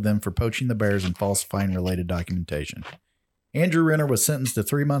the 2 of them for poaching the bears and falsifying related documentation. Andrew Renner was sentenced to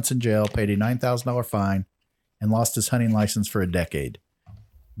 3 months in jail, paid a $9,000 fine, and lost his hunting license for a decade,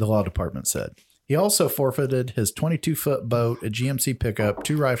 the law department said. He also forfeited his 22-foot boat, a GMC pickup,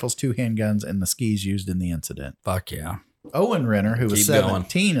 2 rifles, 2 handguns, and the skis used in the incident. Fuck yeah. Owen Renner, who was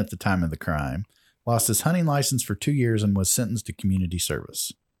 17 at the time of the crime, lost his hunting license for 2 years and was sentenced to community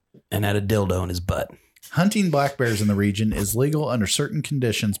service. And had a dildo in his butt. Hunting black bears in the region is legal under certain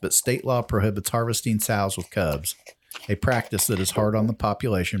conditions, but state law prohibits harvesting sows with cubs, a practice that is hard on the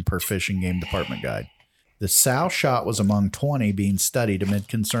population per Fish and Game Department guide. The sow shot was among 20 being studied amid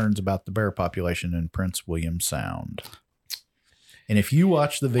concerns about the bear population in Prince William Sound. And if you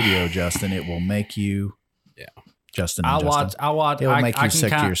watch the video, Justin, it will make you... Yeah. Justin and Justin. I'll watch. It'll make you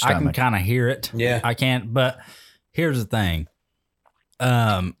sick to your stomach. I can kind of hear it. Yeah. I can't. But here's the thing.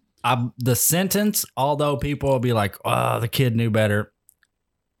 The sentence, although people will be like, oh, the kid knew better.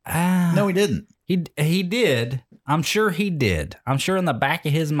 No, he didn't. He did. I'm sure he did. I'm sure in the back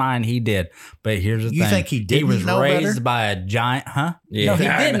of his mind he did. But here's the thing. You think he didn't know better? He was raised by a giant, huh? Yeah. No, he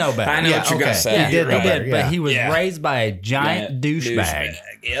did know better. I know what you're going to say. Yeah, he did. Better, but he was raised by a giant douchebag.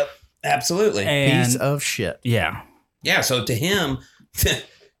 Yep. Absolutely. Piece of shit. Yeah. Yeah. So to him,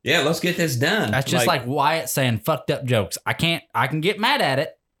 yeah, let's get this done. That's just like Wyatt saying fucked up jokes. I can get mad at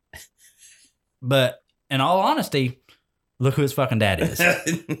it. But in all honesty, look who his fucking dad is.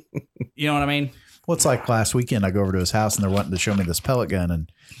 You know what I mean? Well, it's like last weekend, I go over to his house and they're wanting to show me this pellet gun.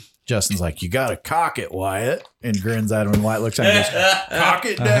 And Justin's like, you got to cock it, Wyatt. And grins at him. And Wyatt looks at him and goes, cock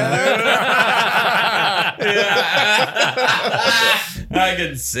it, Dad. I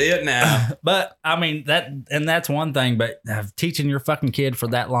can see it now. But I mean, that's one thing. But teaching your fucking kid for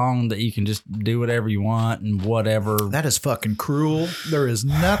that long that you can just do whatever you want and whatever. That is fucking cruel. There is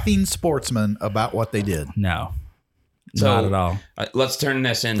nothing sportsman about what they did. No. So, not at all. Let's turn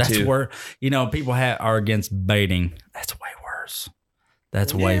this into... That's where, people are against baiting. That's way worse.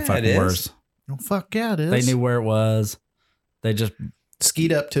 That's way fucking worse. Oh, fuck yeah, it is. They knew where it was. They just...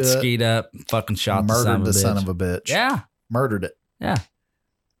 Skied up to it. Skied up, fucking shot murdered the son of a bitch. Yeah. Murdered it. Yeah.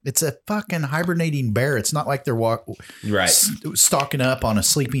 It's a fucking hibernating bear. It's not like they're stalking up on a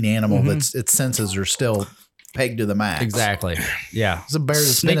sleeping animal that's its senses are still... pegged to the max. Exactly. Yeah. It's a bear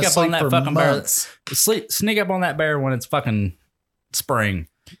that's been asleep for months. Sneak up on that bear when it's fucking spring.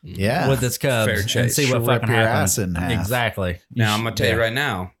 Yeah. With its cubs and see what fucking happens. Exactly. Now, I'm going to tell you right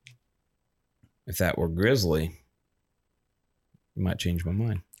now, if that were grizzly, you might change my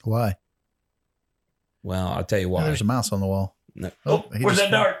mind. Why? Well, I'll tell you why. Oh, there's a mouse on the wall. No. Where's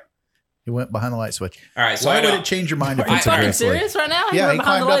that dart? He went behind the light switch. All right. So why would it change your mind if it's a grizzly? Serious right now? Yeah, he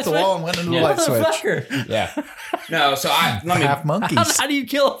climbed up the wall and went into the light switch. Yeah. No, so half monkeys. How do you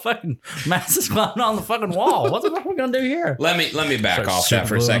kill a fucking massive mountain on the fucking wall? What the fuck are we gonna do here? Let me back off that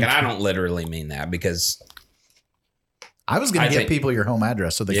for a second. I don't literally mean that because I was going to give people your home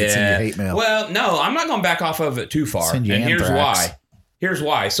address so they could send you hate mail. Well, no, I'm not going to back off of it too far. Send you and anthrax. Here's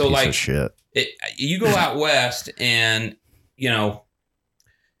why. So, Piece like, of shit. You go out west and,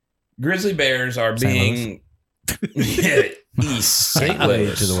 grizzly bears are being east, St.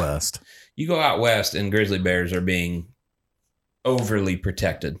 Louis to the west. You go out west and grizzly bears are being overly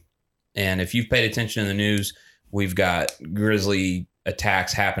protected. And if you've paid attention to the news, we've got grizzly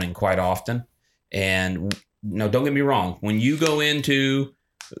attacks happening quite often. And no, don't get me wrong. When you go into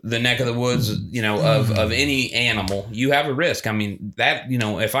the neck of the woods, of any animal, you have a risk. I mean, that,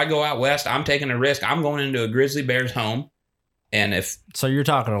 if I go out west, I'm taking a risk. I'm going into a grizzly bear's home. And so you're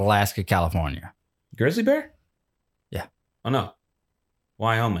talking Alaska, California. Grizzly bear? Yeah. Oh, no.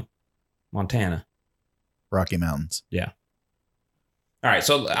 Wyoming. Montana. Rocky Mountains. Yeah. All right,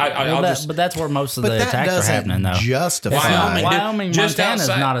 so but that's where most of the attacks are happening, though. Wyoming, Montana is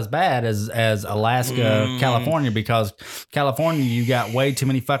not as bad as Alaska, California, because California, you got way too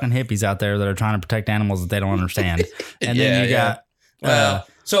many fucking hippies out there that are trying to protect animals that they don't understand, and then you got.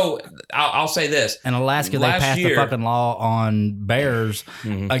 So I'll say this: in Alaska, they passed a fucking law on bears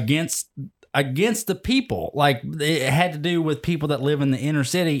against the people. Like, it had to do with people that live in the inner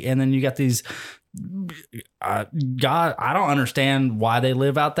city, and then you got these. God, I don't understand why they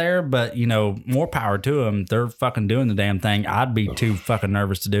live out there, but more power to them. They're fucking doing the damn thing. I'd be too fucking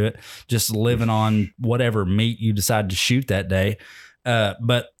nervous to do it. Just living on whatever meat you decide to shoot that day.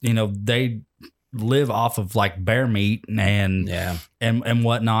 But they live off of like bear meat and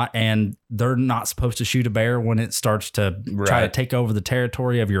whatnot, and they're not supposed to shoot a bear when it starts to try to take over the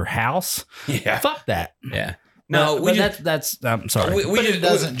territory of your house. Yeah, fuck that. Yeah. No, that's. I'm sorry, but it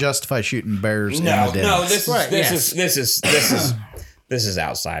doesn't justify shooting bears. In the den. No, this is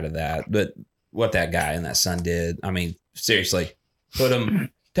outside of that. But what that guy and that son did, I mean, seriously,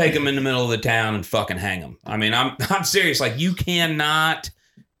 take him in the middle of the town and fucking hang him. I mean, I'm serious. Like, you cannot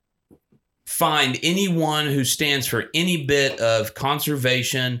find anyone who stands for any bit of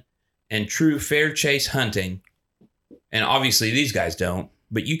conservation and true fair chase hunting, and obviously these guys don't.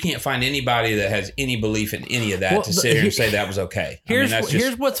 But you can't find anybody that has any belief in any of that to sit here and say that was okay. Here's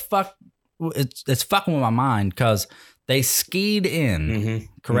what's it's fucking with my mind, because they skied in,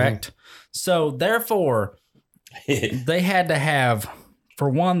 correct? Mm-hmm. So therefore, they had to have, for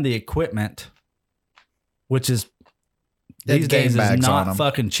one, the equipment, which is these days is not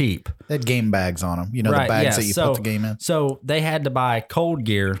fucking cheap. They had game bags on them. The bags that you put the game in. So they had to buy cold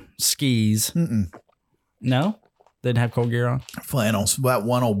gear, skis. No? They didn't have cold gear on? Flannels. That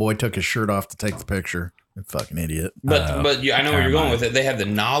one old boy took his shirt off to take the picture. You fucking idiot. But I know where you're going with it. They had the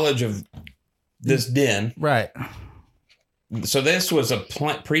knowledge of this den. Right. So this was a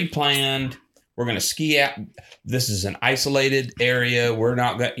pre-planned, we're going to ski out. This is an isolated area. We're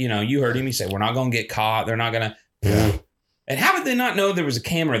not going to, you heard him say, we're not going to get caught. They're not going to. And how did they not know there was a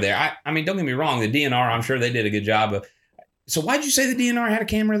camera there? I mean, don't get me wrong. The DNR, I'm sure they did a good job of. So why'd you say the DNR had a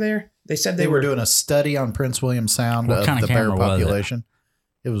camera there? They said they were doing a study on Prince William Sound of the bear population.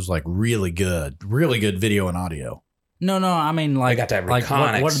 It was like really good video and audio. No, I mean, like, they got that like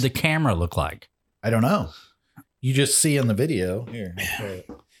what did the camera look like? I don't know. You just see in the video here.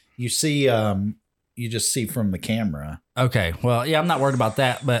 You see, you just see from the camera. Okay, well, yeah, I'm not worried about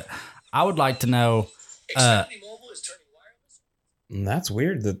that, but I would like to know. That's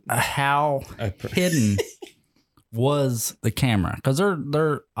weird. How hidden was the camera? Because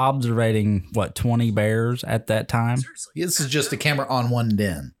they're observing 20 bears at that time. This is just a camera on one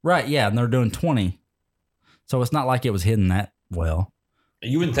den, right? Yeah, and they're doing 20, so it's not like it was hidden that well.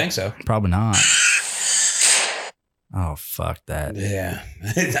 You wouldn't think so. Probably not. Oh, fuck that. Yeah,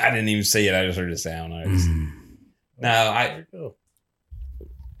 I didn't even see it. I just heard the sound. What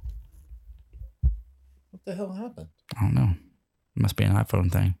the hell happened? I don't know. It must be an iPhone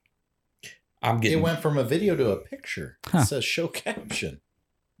thing. It went from a video to a picture. It says show caption.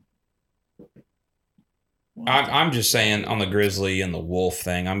 I'm just saying, on the grizzly and the wolf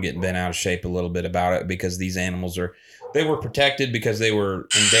thing, I'm getting bent out of shape a little bit about it, because these animals they were protected because they were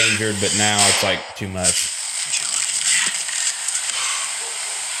endangered, but now it's like too much.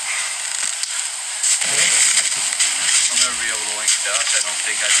 I'll never be able to link dots. I don't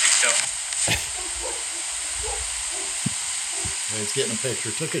think I picked up. He's getting a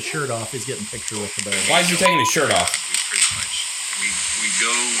picture. Took his shirt off. He's getting a picture with the bear. Why is he taking his shirt off? Pretty much. We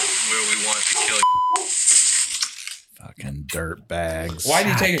go where we want to kill. Fucking dirt bags. Why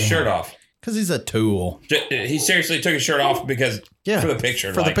did he take his shirt off? Because he's a tool. He seriously took his shirt off for the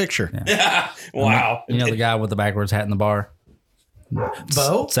picture. For the picture. Yeah. Wow. You know the guy with the backwards hat in the bar?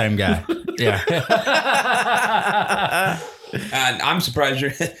 Bo? Same guy. Yeah. I'm surprised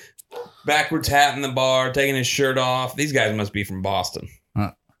you're. backwards hat in the bar, taking his shirt off. These guys must be from Boston.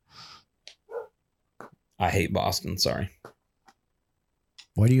 I hate Boston. Sorry.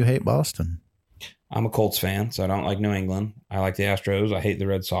 Why do you hate Boston? I'm a Colts fan, so I don't like New England. I like the Astros. I hate the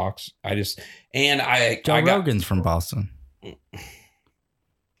Red Sox. Joe Rogan's from Boston.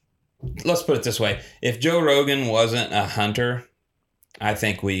 Let's put it this way: if Joe Rogan wasn't a hunter, I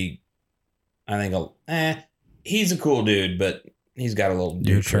think he's a cool dude, but he's got a little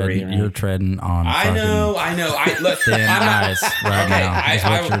douchery. You're treading on. I know. Look, thin ice right now. Is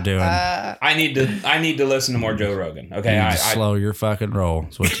what you're doing. I need to listen to more Joe Rogan. Okay, You slow your fucking roll.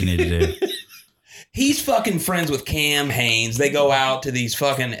 That's what you need to do. He's fucking friends with Cam Haines. They go out to these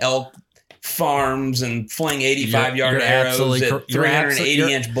fucking elk farms and fling 85-yard arrows at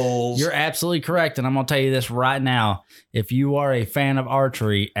 380-inch bulls. You're absolutely correct, and I'm going to tell you this right now. If you are a fan of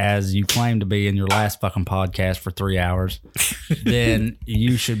archery, as you claim to be in your last fucking podcast for 3 hours, then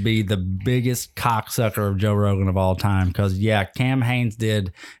you should be the biggest cocksucker of Joe Rogan of all time. Because, yeah, Cam Haines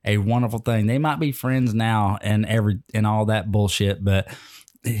did a wonderful thing. They might be friends now and all that bullshit, but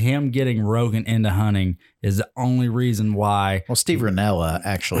him getting Rogan into hunting is the only reason why. Well, Steve Rinella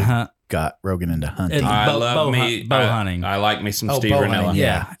actually got Rogan into hunting. I love bow hunting. I like me some Steve Rinella.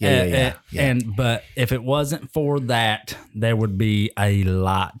 Yeah. But if it wasn't for that, there would be a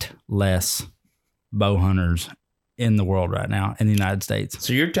lot less bow hunters in the world right now in the United States.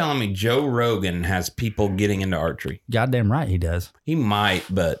 So you're telling me Joe Rogan has people getting into archery? Goddamn right he does. He might,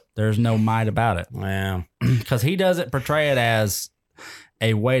 but there's no might about it. Yeah. Because he doesn't portray it as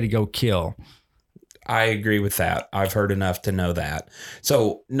a way to go kill. I agree with that. I've heard enough to know that.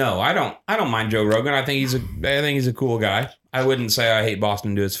 So no, I don't mind Joe Rogan. I think he's a cool guy. I wouldn't say I hate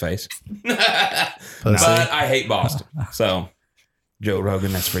Boston to his face, but I hate Boston. So Joe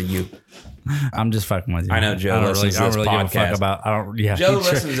Rogan, that's for you. I'm just fucking with you. I know Joe listens to this podcast. Joe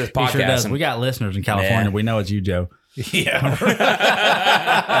listens to this podcast. He sure does. We got listeners in California. Man. We know it's you, Joe. Yeah.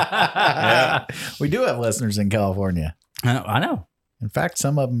 Yeah. We do have listeners in California. I know. In fact,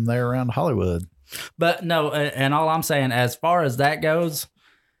 some of them there around Hollywood. But no, and all I'm saying, as far as that goes,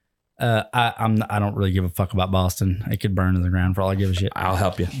 I don't really give a fuck about Boston. It could burn to the ground for all I give a shit. I'll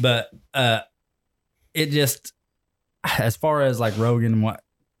help you. But it just, as far as like Rogan and what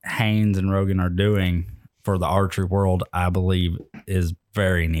Haines and Rogan are doing for the archery world, I believe is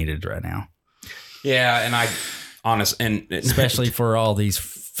very needed right now. Yeah, and especially for all these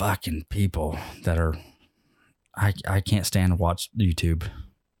fucking people that are. I can't stand to watch YouTube.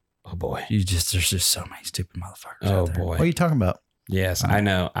 Oh boy, there's just so many stupid motherfuckers. Oh out there. boy, what are you talking about? Yes, I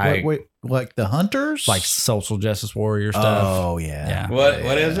know. Wait, like the hunters, like social justice warrior stuff. Oh yeah.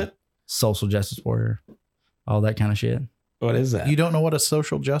 What is it? Social justice warrior, all that kind of shit. What is that? You don't know what a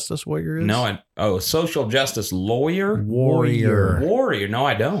social justice warrior is? No, social justice lawyer, warrior. No,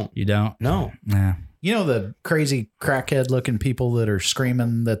 I don't. You don't? No. Yeah. You know the crazy crackhead looking people that are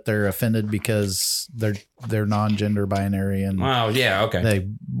screaming that they're offended because they're non-gender binary and yeah, okay. They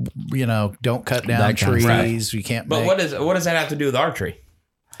don't cut down trees. Right. You can't. But what does that have to do with archery?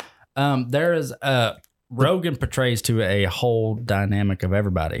 There is Rogan portrays to a whole dynamic of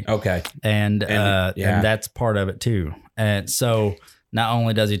everybody. Okay. And that's part of it too. And so not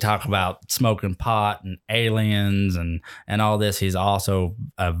only does he talk about smoking pot and aliens and all this, he's also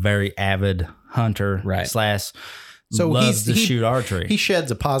a very avid hunter / loves to shoot archery. He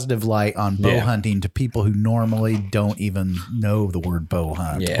sheds a positive light on bow hunting to people who normally don't even know the word bow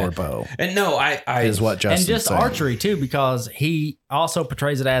hunt or bow. And no, I is what Justin's and just saying. Archery too, because he also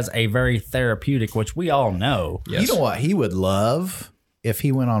portrays it as a very therapeutic, which we all know. Yes. You know what he would love if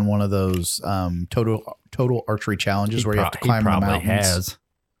he went on one of those total archery challenges where you have to climb the mountains. Has.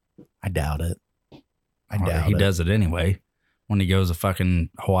 I doubt it. He does it anyway. When he goes to fucking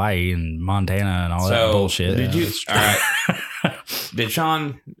Hawaii and Montana and all that bullshit. Did you? All right. Did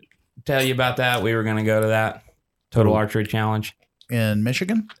Sean tell you about that? We were going to go to that total archery challenge in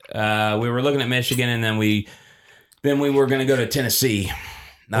Michigan. We were looking at Michigan, and then we were going to go to Tennessee.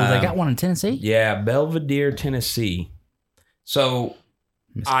 They got one in Tennessee. Yeah, Belvedere, Tennessee. So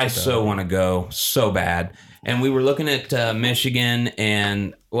I so want to go so bad. And we were looking at Michigan,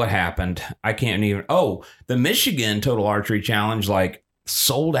 and what happened? I can't even. Oh, the Michigan Total Archery Challenge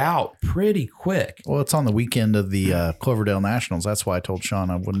sold out pretty quick. Well, it's on the weekend of the Cloverdale Nationals. That's why I told Sean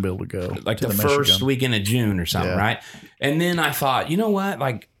I wouldn't be able to go. To the first weekend of June or something, right? And then I thought, you know what?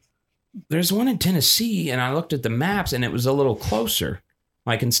 There's one in Tennessee, and I looked at the maps, and it was a little closer.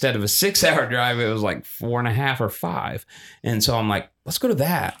 Instead of a 6-hour drive, it was 4.5 or 5. And so I'm like, let's go to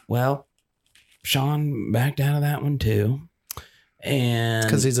that. Well, Sean backed out of that one too. And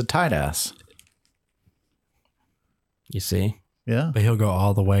because he's a tight ass. You see? Yeah. But he'll go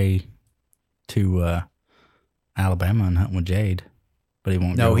all the way to Alabama and hunting with Jade, but he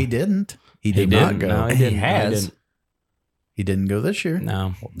won't. No, go. he didn't. He did not go. No, he He didn't. has. He didn't go this year.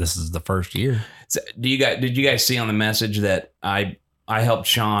 No. This is the first year. So, did you guys see on the message that I helped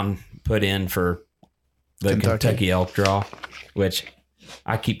Sean put in for the Kentucky elk draw, which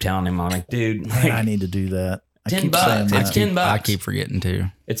I keep telling him, I'm like, dude, Man, I need to do that. I keep saying $10. It's that. $10. I keep forgetting too.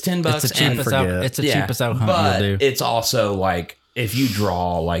 It's $10. It's the cheapest. It's the cheapest elk hunt but you'll do. it's also like if you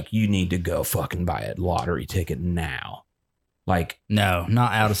draw, like you need to go fucking buy a lottery ticket now. Like No,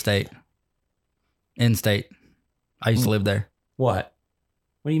 not out of state. In state. I used to live there. what?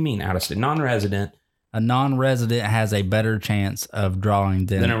 What do you mean out of state? Non-resident. A non-resident has a better chance of drawing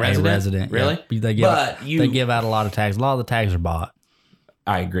than Than a resident? resident. Really? Yeah. They give out a lot of tags. A lot of the tags are bought.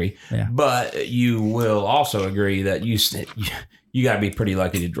 I agree. Yeah. But you will also agree that you got to be pretty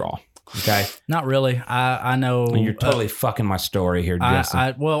lucky to draw. Okay. Not really. I know. And you're totally fucking my story here,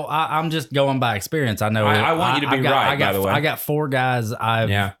 Justin. I'm just going by experience. I know. I want you to be right, by the way. I got 4 guys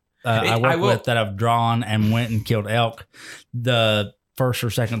I work with that have drawn and went and killed elk the first or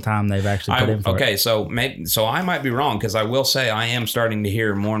second time they've actually put in for it. Okay, so I might be wrong because I will say I am starting to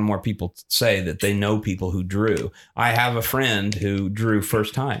hear more and more people say that they know people who drew. I have a friend who drew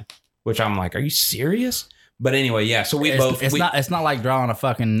first time, which I'm like, are you serious? But anyway, yeah. So It's not like drawing a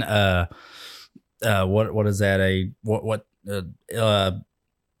fucking what is that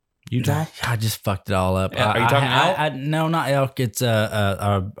Utah? I just fucked it all up. Are you talking elk? No, not elk. It's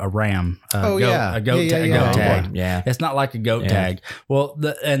a ram. A goat tag. Yeah. It's not like a goat tag. Well,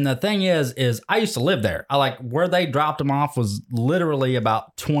 the thing is I used to live there. I like where they dropped them off was literally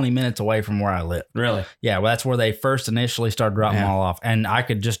about 20 minutes away from where I lived. Really? Yeah. Well, that's where they first initially started dropping them all off, and I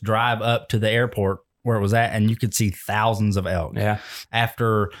could just drive up to the airport where it was at, and you could see thousands of elk. Yeah.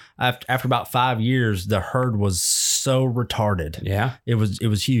 After about 5 years, the herd was so retarded. Yeah. It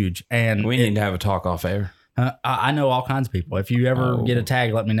was huge, and we need to have a talk off air. I know all kinds of people. If you ever get a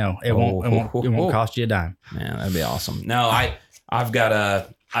tag, let me know. It won't cost you a dime. Man, that'd be awesome. No, I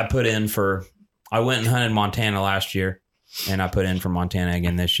put in for. I went and hunted Montana last year, and I put in for Montana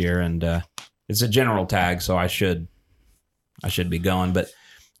again this year, and it's a general tag, so I should be going, but.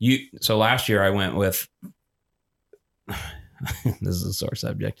 So last year I went with, this is a sore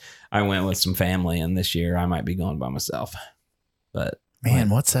subject. I went with some family, and this year I might be going by myself. But man,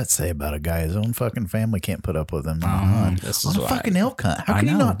 what's that say about a guy? His own fucking family can't put up with him on a fucking elk hunt. How can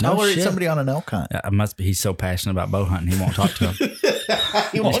you not tolerate somebody on an elk hunt? It must be he's so passionate about bow hunting he won't talk to him.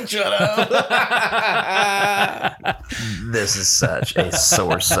 He won't shut up. This is such a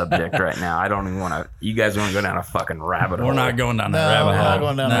sore subject right now. I don't even want to. You guys want to go down a fucking rabbit hole? We're not going down that rabbit hole. Not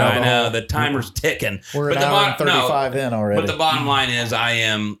going down I know the timer's ticking. We're an hour and 35 in already. But the bottom line is,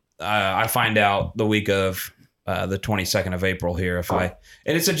 I find out the week of the 22nd of April here and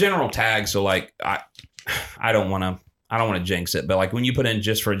it's a general tag, so like I don't want to jinx it, but like when you put in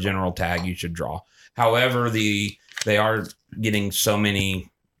just for a general tag, you should draw. However, they are getting so many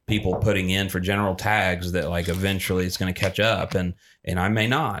people putting in for general tags that like eventually it's going to catch up, and I may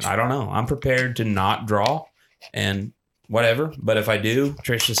not. I don't know. I'm prepared to not draw and whatever, but if I do,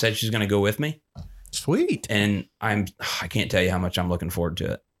 Trisha said she's going to go with me. Sweet. And I can't tell you how much I'm looking forward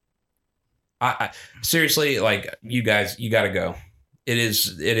to it. I seriously, like, you guys, you got to go.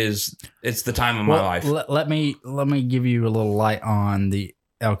 It's the time of my life. Let me give you a little light on the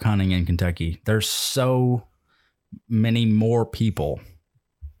elk hunting in Kentucky. There's so many more people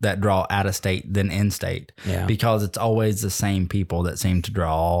that draw out of state than in state, because it's always the same people that seem to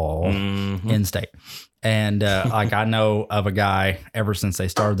draw in state. And like I know of a guy, ever since they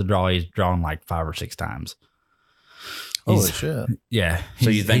started the draw, he's drawn like 5 or 6 times. Holy shit! Yeah.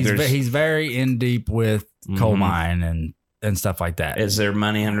 So you think he's very in deep with coal mine and stuff like that. Is there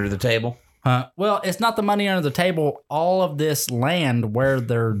money under the table? Well, it's not the money under the table. All of this land where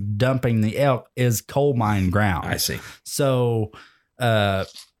they're dumping the elk is coal mine ground. I see. So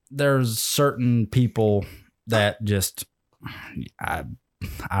there's certain people that just, I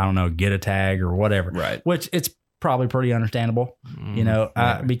don't know, get a tag or whatever. Right. Which it's probably pretty understandable,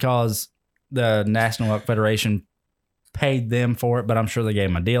 because the National Elk Federation paid them for it, but I'm sure they gave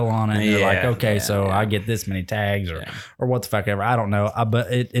them a deal on it. And they're like, okay, I get this many tags or what the fuck ever. I don't know. But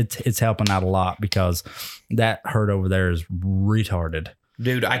it's helping out a lot because that herd over there is retarded.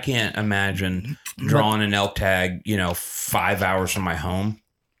 Dude, I can't imagine drawing an elk tag, 5 hours from my home.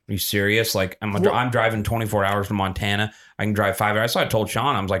 Are you serious? Like I'm driving 24 hours to Montana. I can drive 5 hours. So I told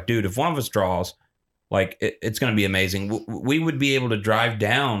Sean, I was like, dude, if one of us draws, like it's going to be amazing. We would be able to drive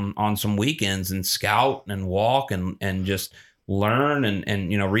down on some weekends and scout and walk and just learn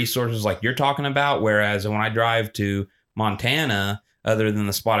and resources like you're talking about. Whereas when I drive to Montana, other than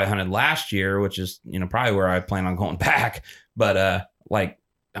the spot I hunted last year, which is, probably where I plan on going back. But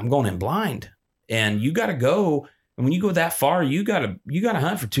I'm going in blind, and you got to go. And when you go that far, you got to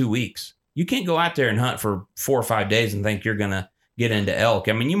hunt for 2 weeks. You can't go out there and hunt for 4 or 5 days and think you're going to get into elk.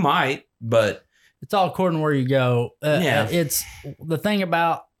 I mean, you might, but it's all according to where you go. It's the thing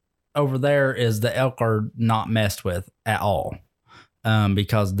about over there is the elk are not messed with at all,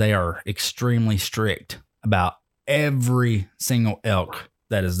 because they are extremely strict about every single elk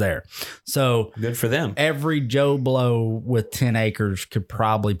that is there. So good for them. Every Joe Blow with 10 acres could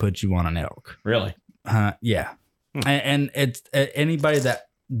probably put you on an elk. Really? Yeah. And it's anybody that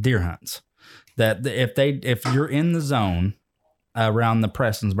deer hunts, that if you're in the zone around the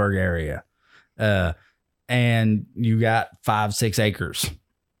Prestonsburg area, and you got 5-6 acres,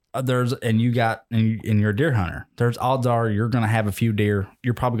 and you're a deer hunter, there's odds are you're going to have a few deer.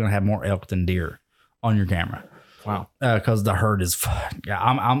 You're probably going to have more elk than deer on your camera. Wow. Because the herd is,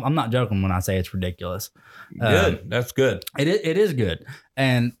 I'm not joking when I say it's ridiculous. Good. That's good. It is good.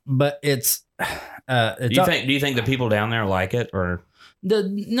 But it's, do you think the people down there like it, or?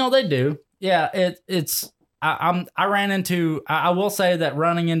 No, they do. Yeah. I will say that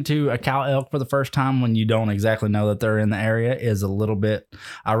running into a cow elk for the first time when you don't exactly know that they're in the area is a little bit.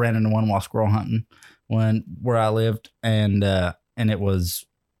 I ran into one while squirrel hunting where I lived, and it was,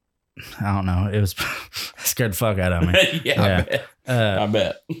 I don't know, it scared the fuck out of me. Yeah. I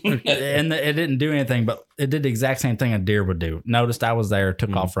bet. And it didn't do anything, but it did the exact same thing a deer would do. Noticed I was there,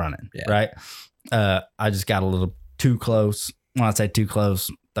 took off running. Yeah. Right. I just got a little too close. When I say too close,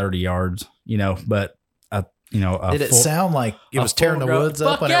 30 yards, but did it sound like it was tearing the woods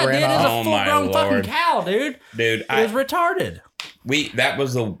up when it ran off? It was a full-grown fucking cow, dude. Dude, it was retarded. That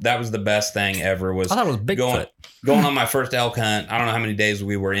was the best thing ever. I thought it was Bigfoot. Going on my first elk hunt. I don't know how many days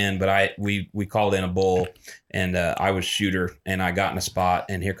we were in, but we called in a bull, and I was shooter, and I got in a spot,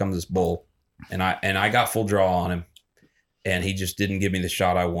 and here comes this bull, and I got full draw on him, and he just didn't give me the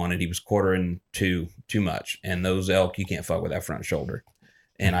shot I wanted. He was quartering too much, and those elk, you can't fuck with that front shoulder.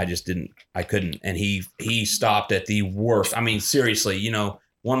 And I couldn't. And he stopped at the worst. I mean, seriously,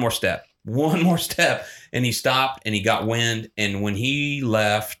 one more step. And he stopped, and he got wind. And when he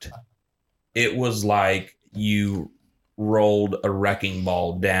left, it was like you rolled a wrecking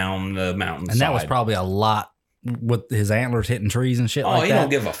ball down the mountainside. And that was probably a lot with his antlers hitting trees and shit like that. Oh, he don't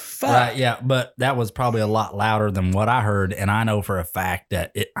give a fuck. Right, yeah. But that was probably a lot louder than what I heard. And I know for a fact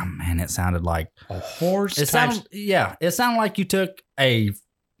that it sounded like a horse. It sounded like you took a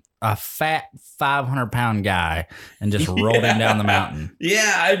fat 500-pound guy and just rolled him down the mountain.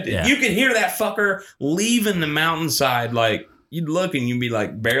 Yeah, you could hear that fucker leaving the mountainside. Like, you'd look and you'd be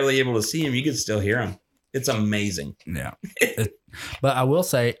like barely able to see him. You could still hear him. It's amazing. Yeah. But I will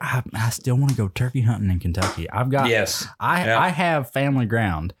say, I still want to go turkey hunting in Kentucky. I have family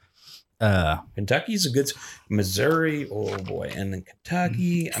ground. Kentucky's a good, Missouri, oh boy, and then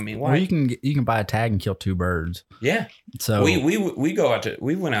Kentucky. I mean, why? Well, you can buy a tag and kill 2 birds. Yeah. So we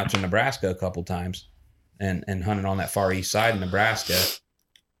went out to Nebraska a couple times, and hunted on that far east side of Nebraska,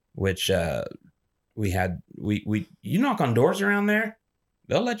 which you knock on doors around there,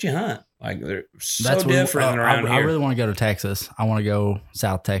 they'll let you hunt. Like, they're so different around here. I really want to go to Texas. I want to go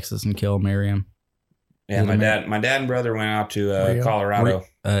South Texas and kill Miriam. Yeah, my dad and brother went out to Colorado.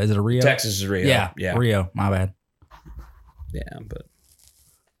 Is it a Rio? Texas is Rio. Yeah. Rio. My bad. Yeah, but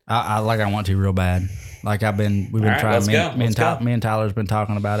I want to real bad. Like we've been trying. Me and Tyler's been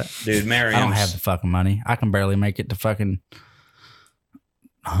talking about it. Dude, Miriam. I don't have the fucking money. I can barely make it to fucking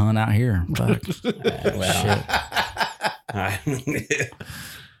hunt out here. Fuck. Shit.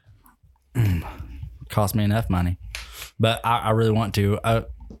 Cost me enough money, but I really want to.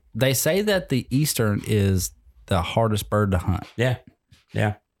 They say that the eastern is the hardest bird to hunt. Yeah.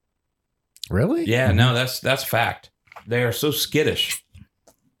 Really? Yeah. Mm-hmm. No, that's a fact. They are so skittish.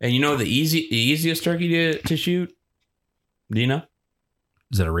 And the easiest turkey to shoot. Do you know?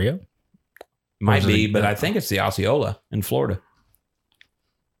 Is it a Rio? Might be, but I think it's the Osceola in Florida.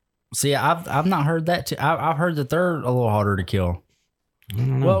 See, I've not heard that. I've heard that they're a little harder to kill.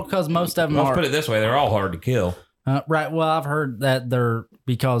 Well, because most of them Let's put it this way: they're all hard to kill. Right. Well, I've heard that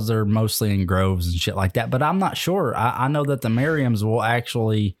because they're mostly in groves and shit like that, but I'm not sure. I know that the Merriams will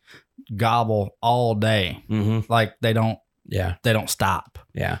actually gobble all day. Mm-hmm. Like they don't stop.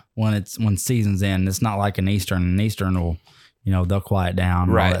 Yeah. When season's in, it's not like an Eastern. An Eastern will, they'll quiet down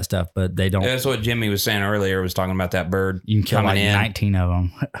and all that stuff, but they don't. That's what Jimmy was saying earlier. Was talking about that bird. You can kill like 19 of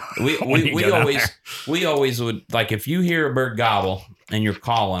them. we always would, like, if you hear a bird gobble and you're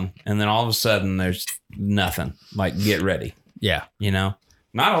calling, and then all of a sudden there's nothing. Like, get ready. Yeah.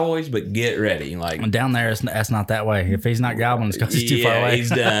 Not always, but get ready. Like down there, that's not that way. If he's not gobbling, it's because he's too far away. He's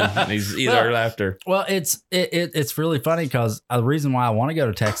done. He's either left or. Well, it's really funny because the reason why I want to go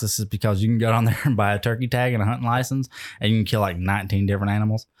to Texas is because you can go down there and buy a turkey tag and a hunting license, and you can kill like 19 different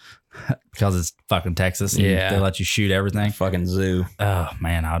animals because it's fucking Texas. And they let you shoot everything. Fucking zoo. Oh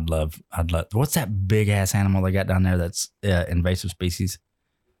man, I'd love. What's that big ass animal they got down there that's invasive species?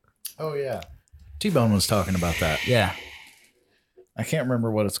 Oh yeah, T-Bone was talking about that. Yeah. I can't remember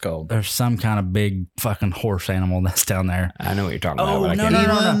what it's called. There's some kind of big fucking horse animal that's down there. I know what you're talking about. Oh, no,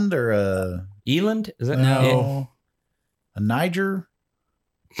 Eland or a... Eland? Is that no? A Niger?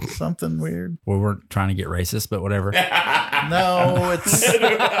 Something weird. We weren't trying to get racist, but whatever. No, it's...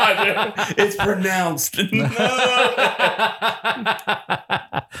 it's pronounced.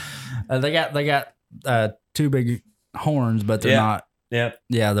 They got two big horns, but they're not. Yep.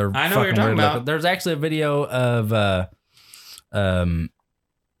 Yeah, they're. I know what you're talking about. Looking. There's actually a video of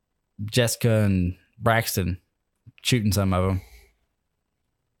Jessica and Braxton shooting some of them.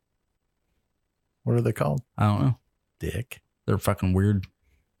 What are they called? I don't know. Dick. They're fucking weird.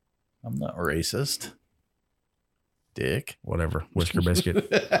 I'm not racist. Dick. Whatever. Whisker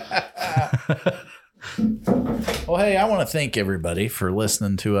biscuit. Well, hey, I want to thank everybody for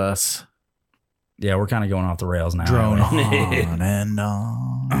listening to us. Yeah, we're kind of going off the rails now. Drone on and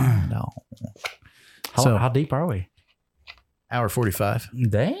on and on. How deep are we? Hour 45.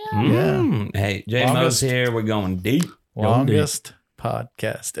 Damn. Yeah. Hey, J-Mo's here. We're going deep. Longest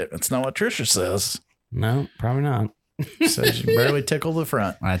podcast. It's not what Trisha says. No, probably not. Says you barely tickle the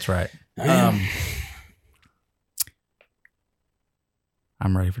front. That's right. I'm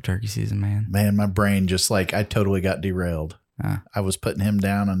ready for turkey season, man. Man, my brain just I totally got derailed. I was putting him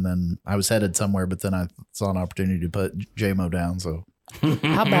down and then I was headed somewhere, but then I saw an opportunity to put J-Mo down. So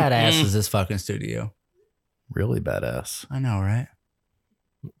how badass is this fucking studio? Really badass. I know, right?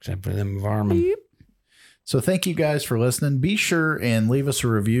 Except for them varmin. So thank you guys for listening. Be sure and leave us a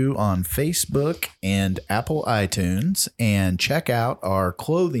review on Facebook and Apple iTunes, and check out our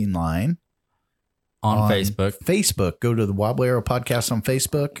clothing line on Facebook. Facebook. Go to the Wobbly Arrow Podcast on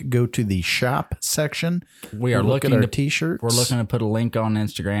Facebook. Go to the shop section. We are looking at our to t-shirts. We're looking to put a link on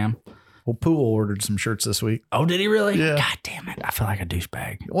Instagram. Well, Poole ordered some shirts this week. Oh, did he really? Yeah. God damn it. I feel like a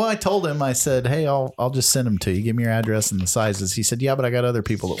douchebag. Well, I told him, I said, hey, I'll just send them to you. Give me your address and the sizes. He said, yeah, but I got other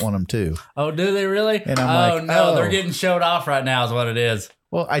people that want them too. Oh, do they really? And I'm like, no, they're getting showed off right now is what it is.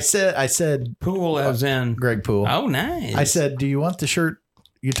 Well, I said Poole as in Greg Poole. Oh, nice. I said, do you want the shirt?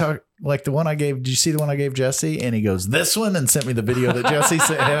 You talk like the one I gave. Did you see the one I gave Jesse? And he goes, this one, and sent me the video that Jesse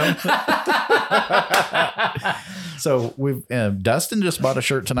sent him. So we've Dustin just bought a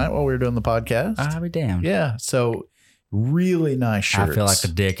shirt tonight while we were doing the podcast. I'll be damned. Yeah. So really nice shirts. I feel like a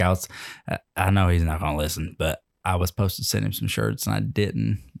dick. I know he's not going to listen, but I was supposed to send him some shirts and I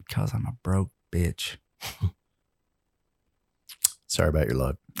didn't because I'm a broke bitch. Sorry about your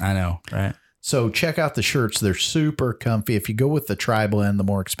luck. I know, right? So check out the shirts. They're super comfy. If you go with the tri-blend, the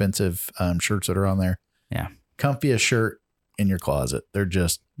more expensive shirts that are on there. Yeah. Comfiest shirt in your closet. They're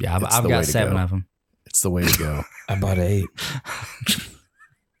just, yeah, I've got 7 of them. It's the way to go. I bought 8.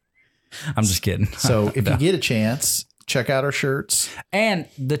 I'm just kidding. So if you get a chance, check out our shirts. And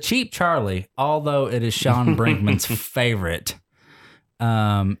the Cheap Charlie, although it is Sean Brinkman's favorite,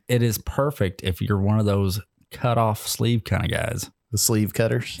 it is perfect if you're one of those cut off sleeve kind of guys. The sleeve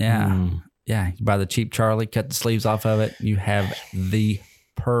cutters? Yeah. Yeah. You buy the Cheap Charlie, cut the sleeves off of it. You have the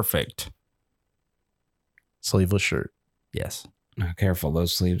perfect sleeveless shirt. Yes. Now, careful.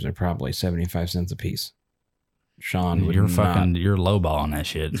 Those sleeves are probably 75 cents a piece. Sean would you're lowballing that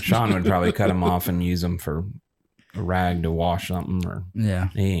shit. Sean would probably cut them off and use them for a rag to wash something, or he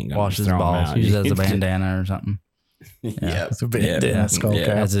ain't gonna wash his balls. Use it as a bandana or something. Yeah, it's a bandana.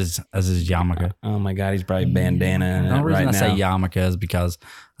 As his yarmulke. Oh my god, he's probably bandana. The only reason I now. say yarmulke is because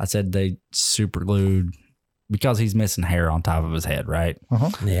I said they super glued because he's missing hair on top of his head, right?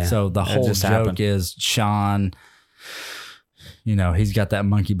 Yeah. So the whole joke is Sean. You know, he's got that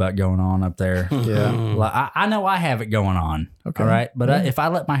monkey butt going on up there. Yeah. Like, I know I have it going on. Okay. All right. But if I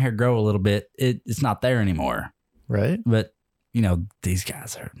let my hair grow a little bit, it's not there anymore. Right. But, you know, these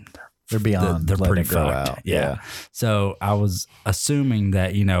guys they're beyond. They're pretty grow fucked. out. Yeah. So I was assuming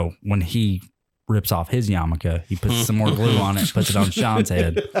that, you know, when he rips off his yarmulke, he puts some more glue on it, puts it on Sean's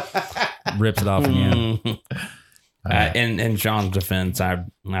head, rips it off again. In Sean's defense,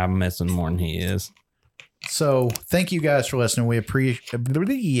 I'm missing more than he is. So thank you guys for listening. We appreciate,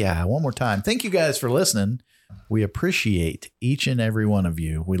 one more time. Thank you guys for listening. We appreciate each and every one of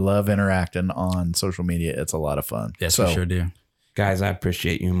you. We love interacting on social media. It's a lot of fun. Yes, so we sure do. guys, I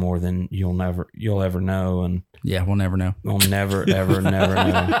appreciate you more than you'll ever know. And yeah, we'll never know. We'll never, ever, never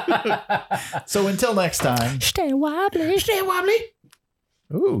know. So until next time. Stay wobbly. Stay wobbly.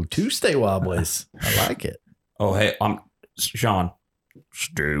 Ooh, 2 stay wobblies. I like it. Oh, hey, I'm Sean.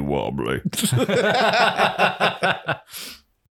 Stay wobbly.